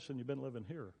better place than you've been living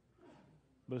here,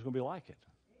 but it's going to be like it.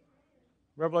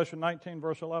 Revelation 19,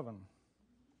 verse 11.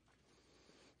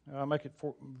 Make it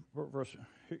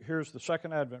here's the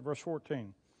second advent, verse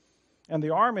 14. And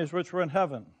the armies which were in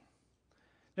heaven.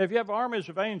 Now, if you have armies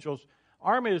of angels,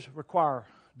 armies require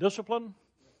discipline,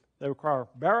 they require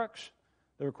barracks,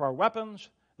 they require weapons,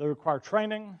 they require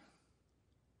training.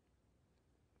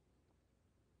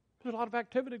 There's a lot of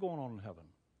activity going on in heaven.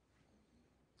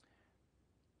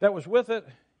 That was with it,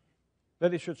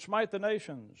 that he should smite the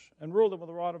nations and rule them with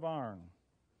a rod of iron.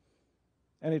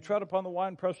 And he tread upon the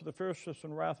winepress of the fierceness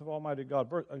and wrath of Almighty God.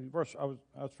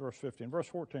 That's verse 15. Verse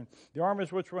 14. The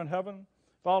armies which were in heaven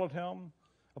followed him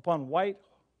upon white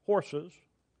horses,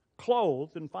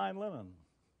 clothed in fine linen.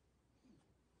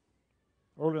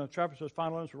 Earlier in the chapter it says,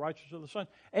 fine linen is the righteousness of the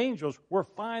saints. Angels were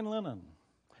fine linen.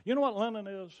 You know what linen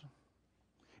is?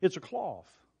 It's a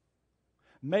cloth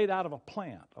made out of a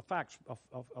plant, a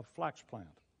flax plant.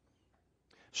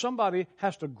 Somebody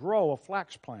has to grow a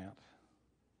flax plant,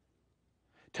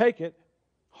 take it,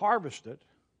 harvest it.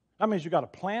 That means you've got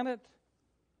to plant it.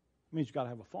 It means you've got to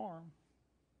have a farm,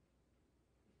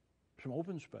 some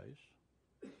open space.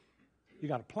 You've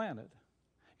got to plant it.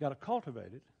 You've got to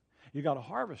cultivate it. You've got to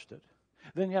harvest it.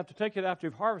 Then you have to take it after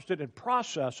you've harvested and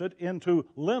process it into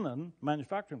linen,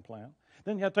 manufacturing plant.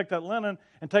 Then you have to take that linen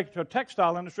and take it to a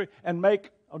textile industry and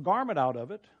make a garment out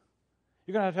of it.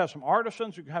 You're going to have some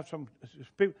artisans. You can have some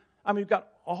people. I mean, you've got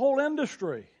a whole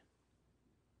industry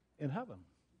in heaven.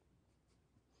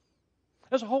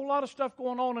 There's a whole lot of stuff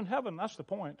going on in heaven. That's the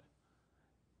point.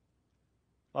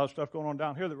 A lot of stuff going on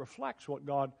down here that reflects what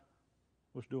God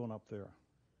was doing up there.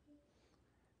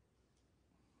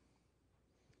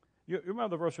 You remember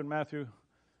the verse in Matthew,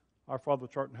 our Father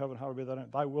which art in heaven, hallowed be thy name.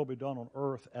 Thy will be done on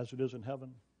earth as it is in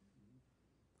heaven.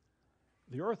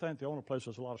 The earth ain't the only place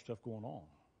there's a lot of stuff going on.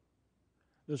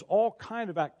 There's all kind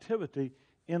of activity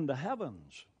in the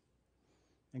heavens.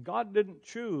 And God didn't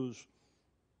choose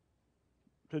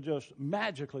to just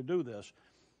magically do this.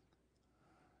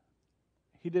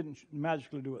 He didn't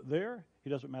magically do it there. He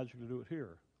doesn't magically do it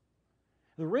here.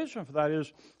 The reason for that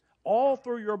is all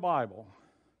through your Bible,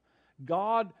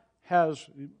 God has,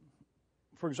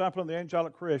 for example, in the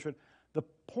angelic creation, the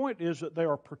point is that they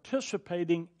are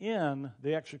participating in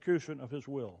the execution of His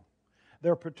will.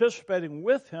 They're participating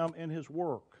with Him in His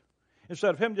work.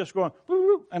 Instead of Him just going,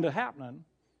 woo, and it happening,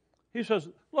 He says,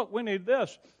 look, we need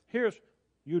this. Here's,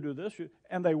 you do this.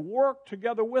 And they work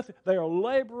together with it. They are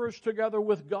laborers together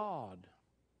with God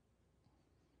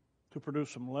to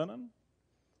produce some linen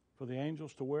for the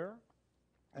angels to wear.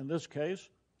 In this case,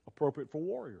 appropriate for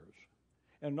warriors.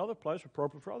 In another place,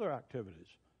 appropriate for other activities.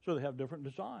 So they have different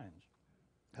designs.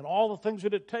 And all the things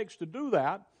that it takes to do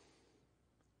that,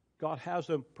 God has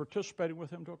them participating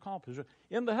with Him to accomplish it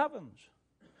in the heavens.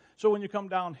 So when you come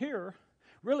down here,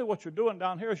 really what you're doing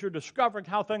down here is you're discovering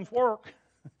how things work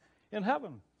in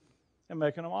heaven and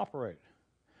making them operate.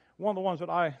 One of the ones that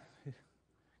I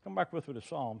come back with me to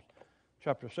Psalms,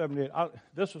 chapter 78.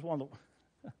 This is one of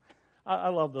the, I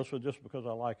love this one just because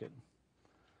I like it.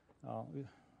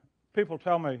 People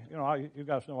tell me, you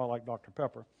guys know I like Dr.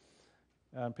 Pepper,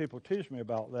 and people tease me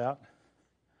about that.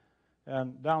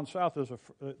 And down south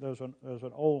there's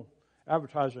an old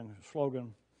advertising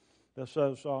slogan that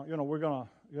says, we're going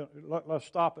to let's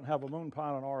stop and have a moon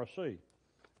pie and RC,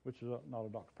 which is not a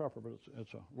Dr. Pepper, but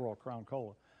it's a Royal Crown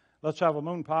Cola. Let's have a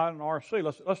moon pie and RC.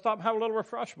 Let's stop and have a little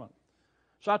refreshment.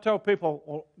 So I tell people,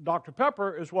 well, Dr.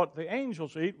 Pepper is what the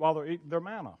angels eat while they're eating their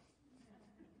manna.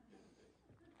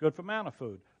 Good for manna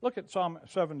food. Look at Psalm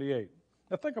 78.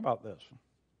 Now think about this.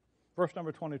 Verse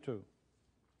number 22.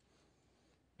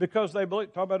 Because they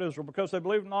believed, talk about Israel, because they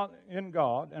believed not in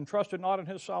God and trusted not in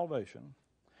His salvation,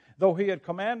 though He had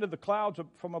commanded the clouds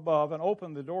from above and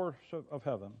opened the doors of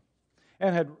heaven,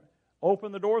 and had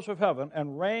opened the doors of heaven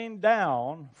and rained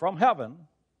down from heaven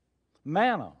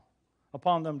manna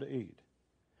upon them to eat,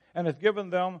 and hath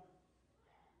given them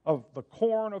of the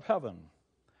corn of heaven.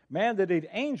 Man did eat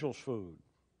angels' food,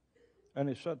 and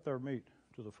He set their meat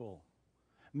to the full.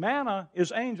 Manna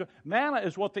is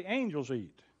what the angels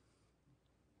eat.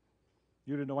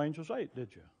 You didn't know angels ate, did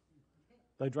you?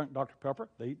 They drink Dr. Pepper,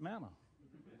 they eat manna.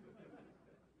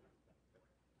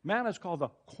 Manna is called the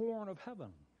corn of heaven.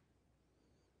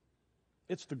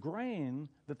 It's the grain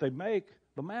that they make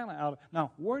the manna out of.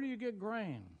 Now, where do you get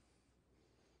grain?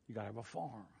 You got to have a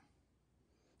farm.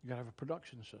 You got to have a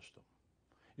production system.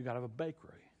 You got to have a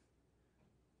bakery.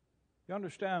 You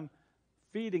understand,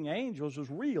 feeding angels is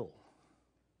real.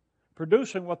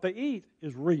 Producing what they eat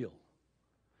is real.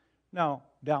 Now,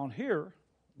 down here,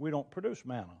 we don't produce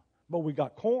manna, but we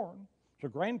got corn. It's a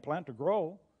grain plant to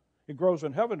grow. It grows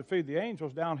in heaven to feed the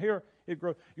angels. Down here, it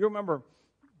grows. You remember,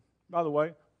 by the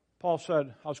way, Paul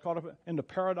said, I was caught up into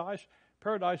paradise.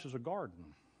 Paradise is a garden.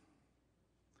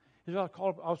 He said, I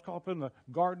was caught up in the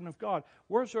garden of God.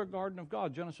 Where's there a garden of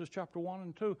God? Genesis chapter 1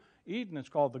 and 2. Eden is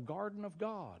called the garden of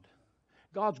God.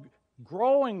 God's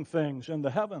growing things in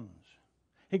the heavens.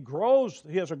 He grows.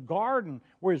 He has a garden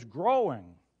where He's growing.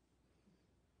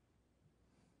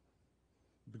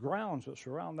 The grounds that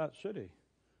surround that city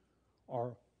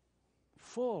are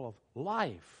full of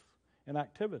life in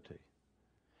activity.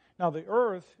 Now, the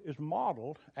earth is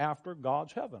modeled after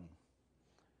God's heaven.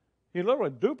 He's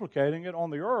literally duplicating it on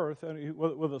the earth, and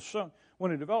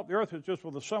when he developed the earth, it's just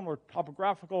with the similar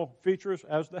topographical features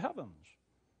as the heavens.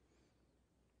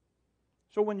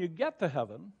 So when you get to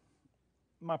heaven,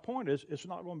 my point is, it's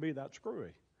not going to be that screwy.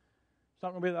 It's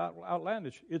not going to be that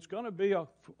outlandish. It's going to be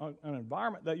an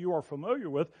environment that you are familiar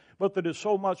with, but that is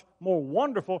so much more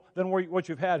wonderful than what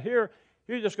you've had here.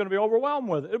 You're just going to be overwhelmed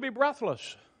with it. It'll be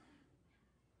breathless.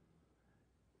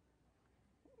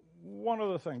 One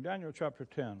other thing, Daniel chapter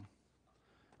 10,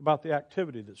 about the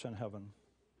activity that's in heaven.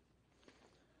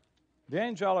 The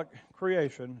angelic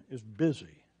creation is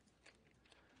busy.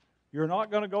 You're not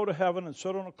going to go to heaven and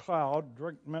sit on a cloud,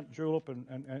 drink mint julep,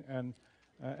 and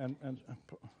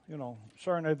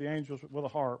serenade the angels with a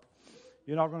harp.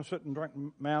 You're not going to sit and drink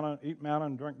manna, eat manna,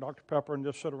 and drink Dr. Pepper, and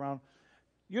just sit around.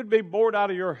 You'd be bored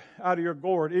out of your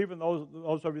gourd, even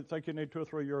those of you that think you need 2 or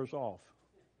 3 years off.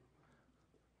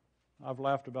 I've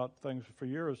laughed about things for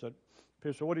years that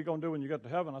people say, "What are you going to do when you get to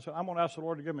heaven?" I said, "I'm going to ask the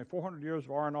Lord to give me 400 years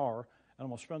of R&R, and I'm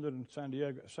going to spend it in San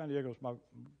Diego. San Diego is my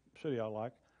city I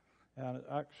like. And it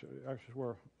actually is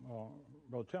where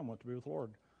Brother Tim went to be with the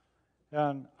Lord."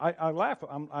 And I laugh.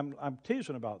 I'm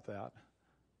teasing about that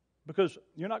because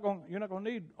you're not going to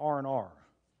need R&R.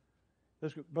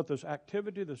 But there's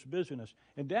activity, there's busyness.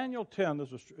 In Daniel 10,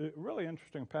 there's a really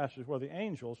interesting passage where the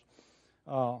angels,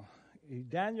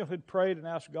 Daniel had prayed and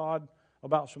asked God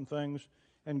about some things,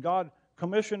 and God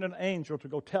commissioned an angel to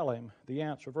go tell him the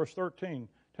answer. Verse 13.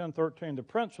 10:13, the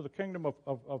prince of the kingdom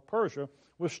of Persia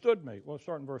withstood me. We'll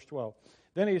start in verse 12.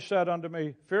 Then he said unto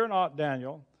me, "Fear not,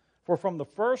 Daniel, for from the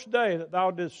first day that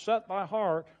thou didst set thy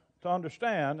heart to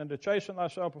understand and to chasten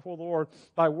thyself before the Lord,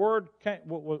 thy word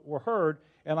were heard,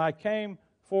 and I came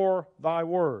for thy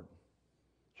word."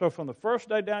 So from the first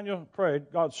day Daniel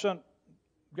prayed, God sent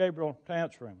Gabriel to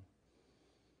answer him.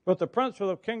 "But the prince of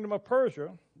the kingdom of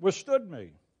Persia withstood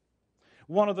me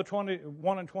 1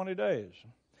 and 20 days.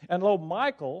 And lo,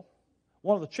 Michael,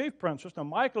 one of the chief princes," now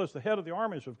Michael is the head of the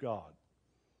armies of God.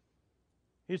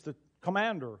 He's the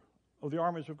commander of the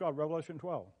armies of God, Revelation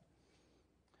 12.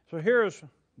 So here's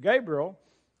Gabriel.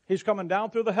 He's coming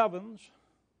down through the heavens.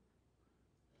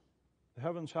 The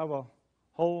heavens have a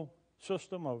whole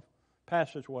system of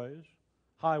passageways,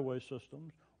 highway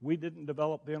systems. We didn't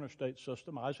develop the interstate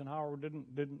system. Eisenhower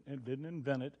didn't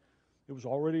invent it. It was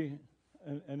already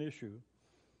an issue.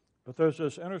 But there's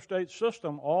this interstate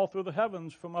system all through the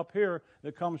heavens from up here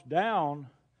that comes down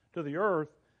to the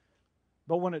earth.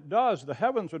 But when it does, the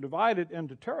heavens are divided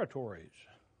into territories,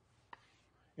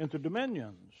 into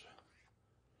dominions,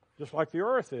 just like the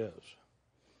earth is.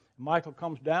 Michael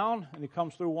comes down, and he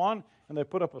comes through one, and they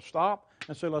put up a stop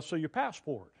and say, "Let's see your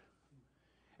passport."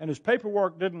 And his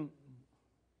paperwork didn't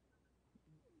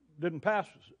pass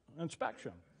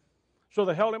inspection. So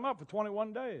they held him up for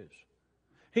 21 days.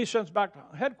 He sends back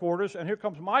to headquarters, and here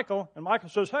comes Michael, and Michael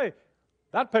says, "Hey,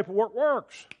 that paperwork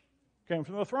works. Came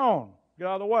from the throne. Get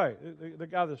out of the way." The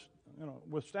guy that's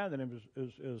withstanding him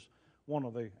is one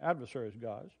of the adversaries'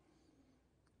 guys.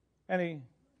 And he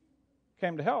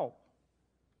came to help,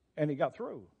 and he got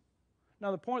through.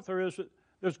 Now, the point there is that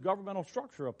there's governmental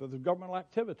structure up there. There's governmental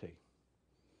activity.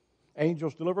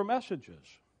 Angels deliver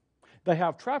messages. They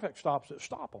have traffic stops that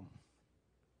stop them.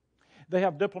 They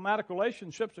have diplomatic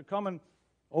relationships that come and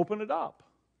open it up.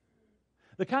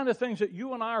 The kind of things that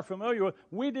you and I are familiar with,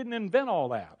 we didn't invent all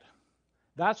that.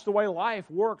 That's the way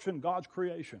life works in God's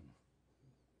creation.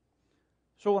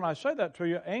 So when I say that to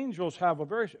you, angels have a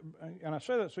very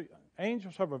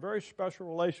special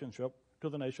relationship to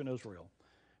the nation Israel.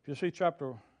 If you see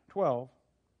chapter 12,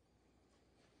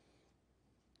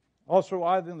 also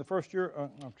I in the first year,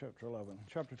 chapter 11,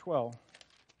 chapter 12,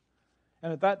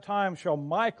 "And at that time shall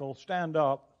Michael stand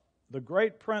up, the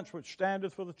great prince which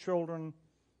standeth for the children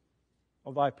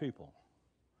of thy people."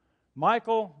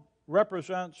 Michael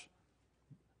represents,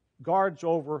 guards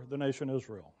over the nation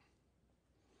Israel.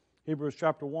 Hebrews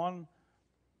chapter 1,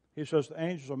 he says, "The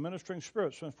angels are ministering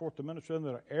spirits sent forth to minister them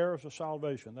that are heirs of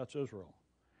salvation." That's Israel.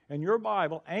 In your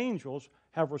Bible, angels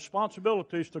have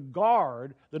responsibilities to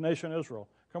guard the nation Israel.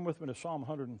 Come with me to Psalm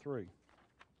 103.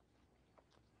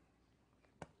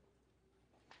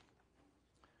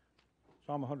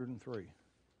 Psalm 103.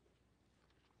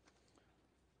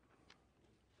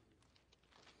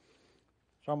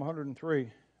 Psalm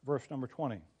 103, verse number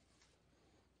 20.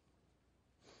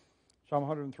 Psalm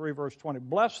 103, verse 20.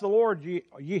 "Bless the Lord,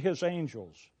 ye his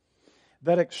angels,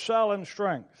 that excel in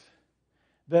strength,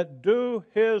 that do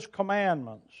his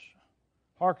commandments.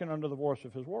 Hearken unto the voice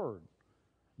of his word.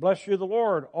 Bless ye the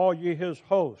Lord, all ye his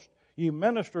host, ye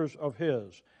ministers of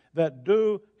his, that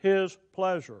do His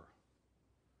pleasure.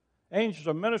 Angels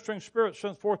are ministering spirits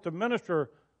sent forth to minister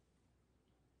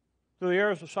to the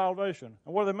heirs of salvation.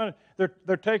 And what are they ministering?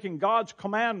 They're taking God's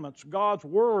commandments, God's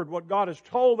word, what God has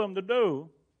told them to do.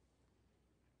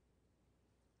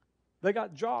 They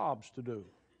got jobs to do,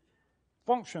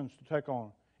 functions to take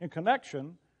on in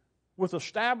connection with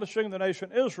establishing the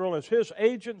nation Israel as His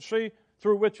agency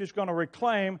through which He's going to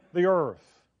reclaim the earth.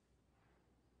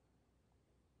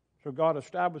 So God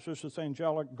establishes this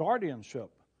angelic guardianship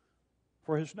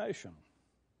for His nation.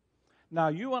 Now,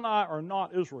 you and I are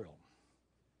not Israel.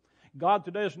 God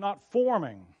today is not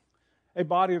forming a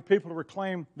body of people to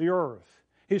reclaim the earth.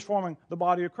 He's forming the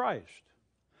body of Christ.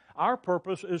 Our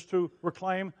purpose is to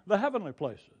reclaim the heavenly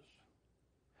places.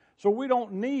 So we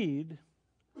don't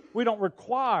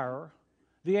require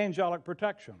the angelic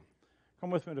protection.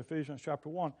 Come with me to Ephesians chapter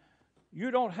 1.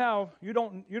 You don't have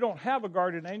a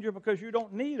guardian angel because you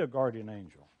don't need a guardian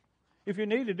angel. If you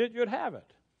needed it, you'd have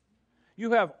it.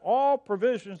 You have all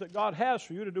provisions that God has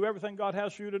for you to do everything God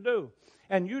has for you to do.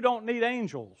 And you don't need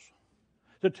angels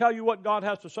to tell you what God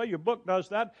has to say. Your book does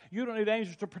that. You don't need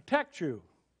angels to protect you.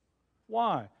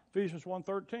 Why? Ephesians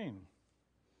 1:13.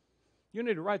 You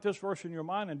need to write this verse in your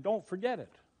mind and don't forget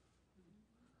it.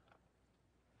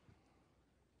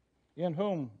 In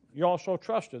whom you also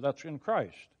trusted, that's in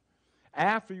Christ.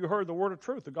 After you heard the word of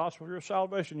truth, the gospel of your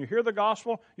salvation, you hear the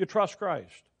gospel, you trust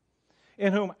Christ.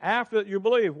 In whom, after you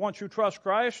believe, once you trust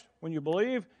Christ, when you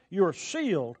believe, you are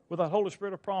sealed with the Holy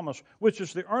Spirit of promise, which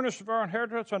is the earnest of our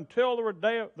inheritance until the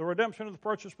redemption of the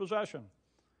purchased possession.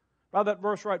 By that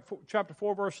verse, right, chapter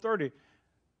 4, verse 30.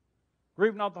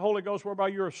 Grieve not the Holy Ghost, whereby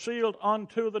you are sealed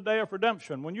unto the day of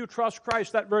redemption. When you trust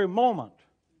Christ that very moment,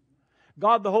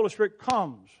 God the Holy Spirit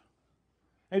comes.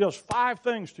 He does 5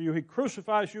 things to you. He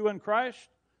crucifies you in Christ,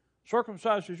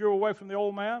 circumcises you away from the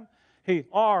old man. He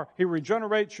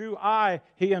regenerates you.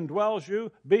 He indwells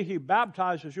you. B, He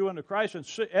baptizes you into Christ. And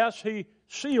S, He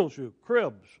seals you,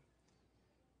 cribs.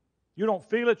 You don't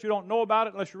feel it, you don't know about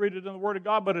it unless you read it in the Word of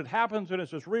God, but it happens and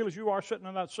it's as real as you are sitting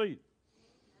in that seat.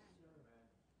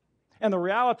 And the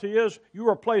reality is you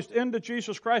are placed into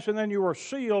Jesus Christ and then you are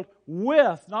sealed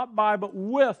with, not by, but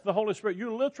with the Holy Spirit.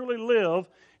 You literally live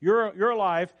your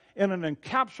life in an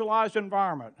encapsulated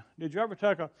environment. Did you ever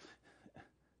take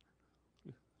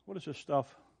what is this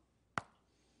stuff?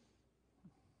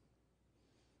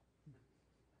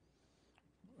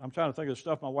 I'm trying to think of the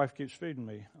stuff my wife keeps feeding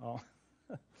me.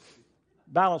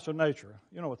 Balance of nature.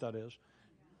 You know what that is.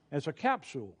 And it's a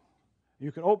capsule.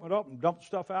 You can open it up and dump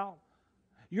stuff out.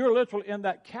 You're literally in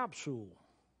that capsule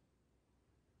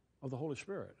of the Holy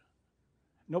Spirit.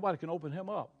 Nobody can open Him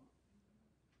up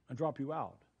and drop you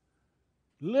out.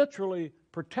 Literally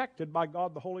protected by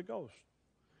God the Holy Ghost.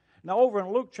 Now over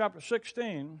in Luke chapter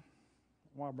 16,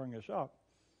 I want to bring this up,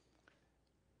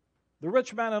 the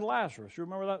rich man and Lazarus, you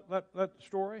remember that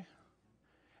story?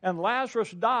 And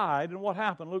Lazarus died, and what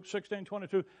happened? Luke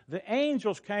 16:22, the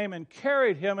angels came and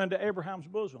carried him into Abraham's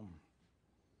bosom.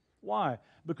 Why?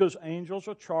 Because angels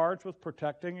are charged with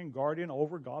protecting and guarding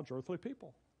over God's earthly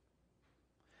people.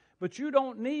 But you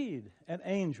don't need an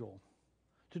angel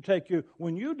to take you.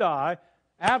 When you die,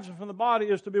 absent from the body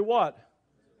is to be what?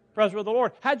 Present with the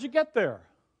Lord. How'd you get there?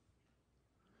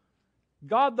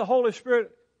 God the Holy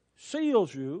Spirit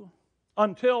seals you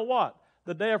until what?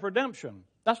 The day of redemption.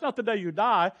 That's not the day you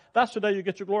die. That's the day you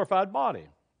get your glorified body.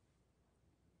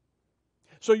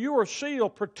 So you are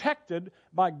sealed, protected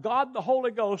by God the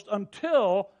Holy Ghost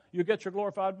until you get your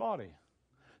glorified body.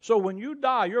 So when you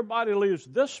die, your body leaves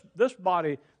this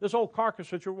body, this old carcass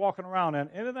that you're walking around in,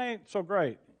 and it ain't so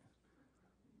great.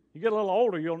 You get a little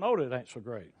older, you'll know that it ain't so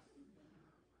great.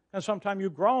 And sometimes you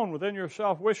groan within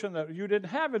yourself wishing that you didn't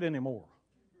have it anymore.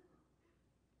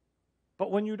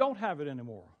 But when you don't have it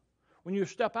anymore, when you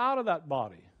step out of that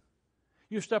body,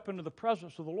 you step into the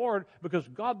presence of the Lord because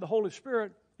God the Holy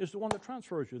Spirit is the one that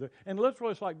transfers you there. And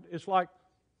literally it's like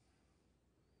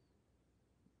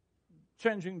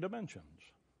changing dimensions.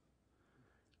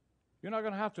 You're not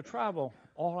going to have to travel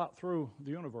all out through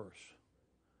the universe.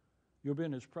 You'll be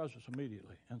in His presence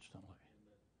immediately, instantly.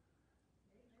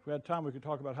 If we had time, we could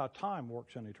talk about how time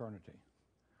works in eternity.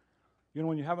 You know,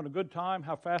 when you're having a good time,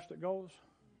 how fast it goes.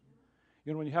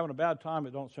 You know, when you're having a bad time,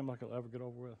 it don't seem like it'll ever get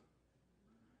over with.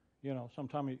 You know,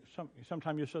 sometimes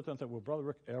you sit there and think, will Brother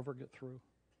Rick ever get through?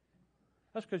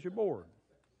 That's because you're bored.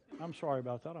 I'm sorry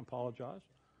about that. I apologize.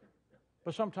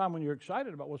 But sometimes when you're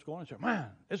excited about what's going on, you say, man,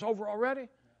 it's over already?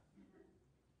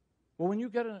 Well, when you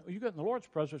get in the Lord's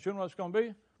presence, you know what it's going to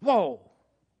be? Whoa!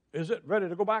 Is it ready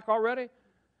to go back already?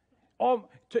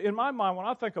 In my mind, when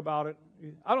I think about it,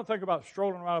 I don't think about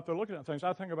strolling around up there looking at things.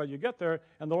 I think about you get there,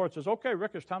 and the Lord says, okay,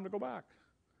 Rick, it's time to go back.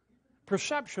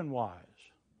 Perception-wise,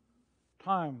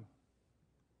 time,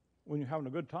 when you're having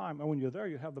a good time, and when you're there,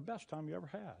 you have the best time you ever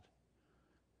had.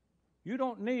 You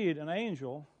don't need an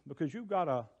angel because you've got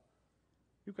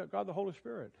God the Holy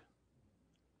Spirit.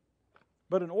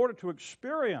 But in order to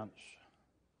experience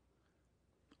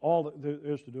all that there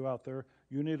is to do out there,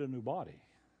 you need a new body.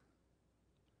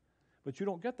 But you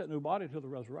don't get that new body till the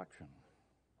resurrection.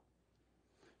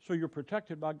 So you're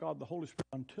protected by God the Holy Spirit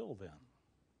until then.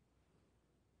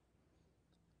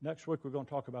 Next week we're going to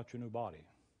talk about your new body,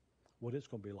 what it's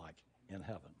going to be like in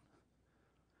heaven.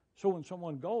 So when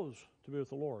someone goes to be with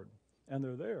the Lord and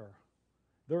they're there,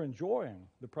 they're enjoying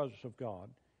the presence of God.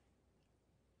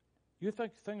 You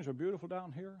think things are beautiful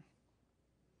down here?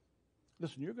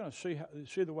 Listen, you're going to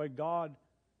see the way God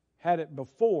had it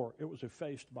before it was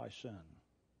effaced by sin.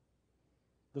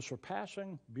 The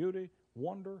surpassing beauty,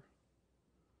 wonder.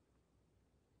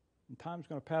 And time's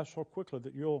going to pass so quickly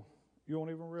that you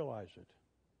won't even realize it.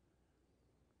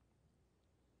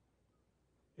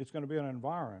 It's going to be an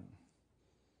environment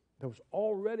that was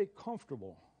already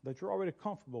comfortable, that you're already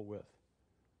comfortable with,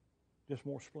 just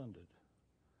more splendid.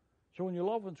 So when your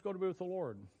loved ones go to be with the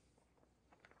Lord,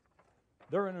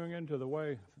 they're entering into the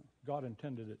way God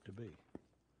intended it to be.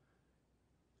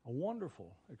 A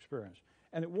wonderful experience.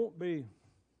 And it won't be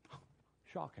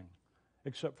shocking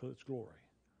except for its glory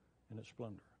and its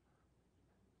splendor.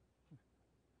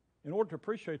 In order to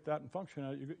appreciate that and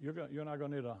function, you and I are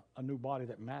going to need a new body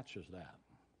that matches that.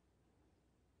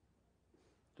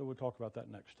 So we'll talk about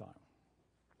that next time.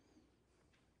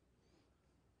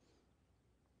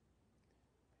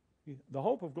 The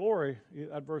hope of glory,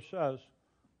 that verse says,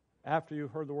 after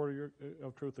you've heard the word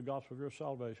of truth, the gospel of your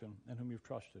salvation, in whom you've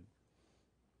trusted.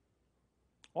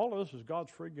 All of this is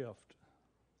God's free gift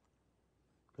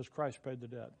because Christ paid the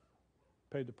debt,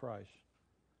 paid the price,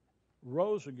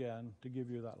 rose again to give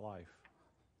you that life.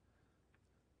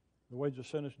 The wage of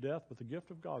sin is death, but the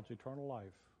gift of God is eternal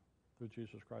life through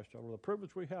Jesus Christ our Lord. The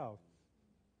privilege we have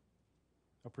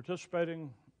of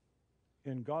participating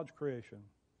in God's creation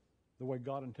the way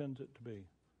God intends it to be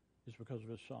is because of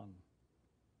His Son.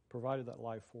 Provided that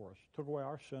life for us. Took away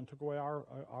our sin, took away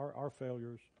our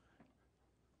failures,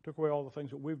 took away all the things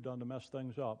that we've done to mess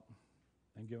things up,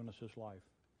 and given us His life.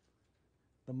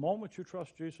 The moment you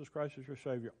trust Jesus Christ as your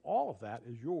Savior, all of that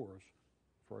is yours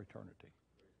for eternity.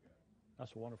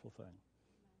 That's a wonderful thing.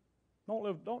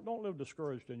 Don't live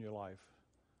discouraged in your life.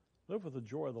 Live with the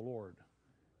joy of the Lord.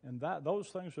 And those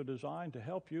things are designed to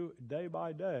help you day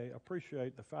by day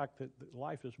appreciate the fact that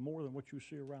life is more than what you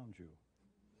see around you.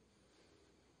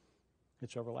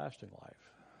 It's everlasting life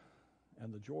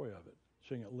and the joy of it,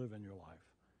 seeing it live in your life.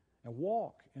 And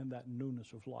walk in that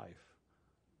newness of life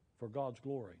for God's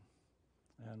glory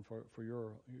and for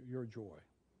your joy.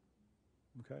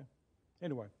 Okay?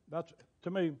 Anyway, that's,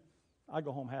 to me, I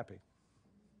go home happy.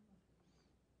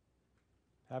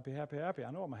 Happy, happy, happy.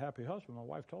 I know I'm a happy husband. My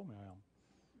wife told me I am.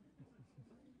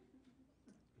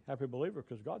 Happy believer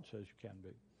because God says you can be.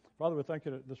 Father, we thank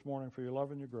you this morning for your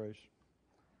love and your grace.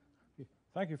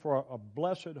 Thank you for a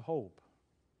blessed hope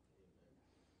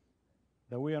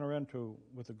that we enter into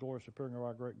with the glorious appearing of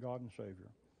our great God and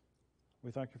Savior.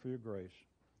 We thank you for your grace.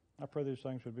 I pray these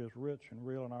things would be as rich and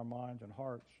real in our minds and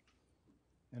hearts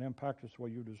and impact us the way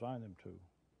you designed them to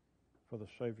for the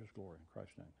Savior's glory. In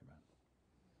Christ's name, amen.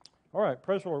 All right,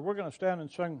 praise the Lord. We're going to stand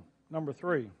and sing number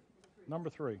 3. Number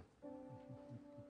 3.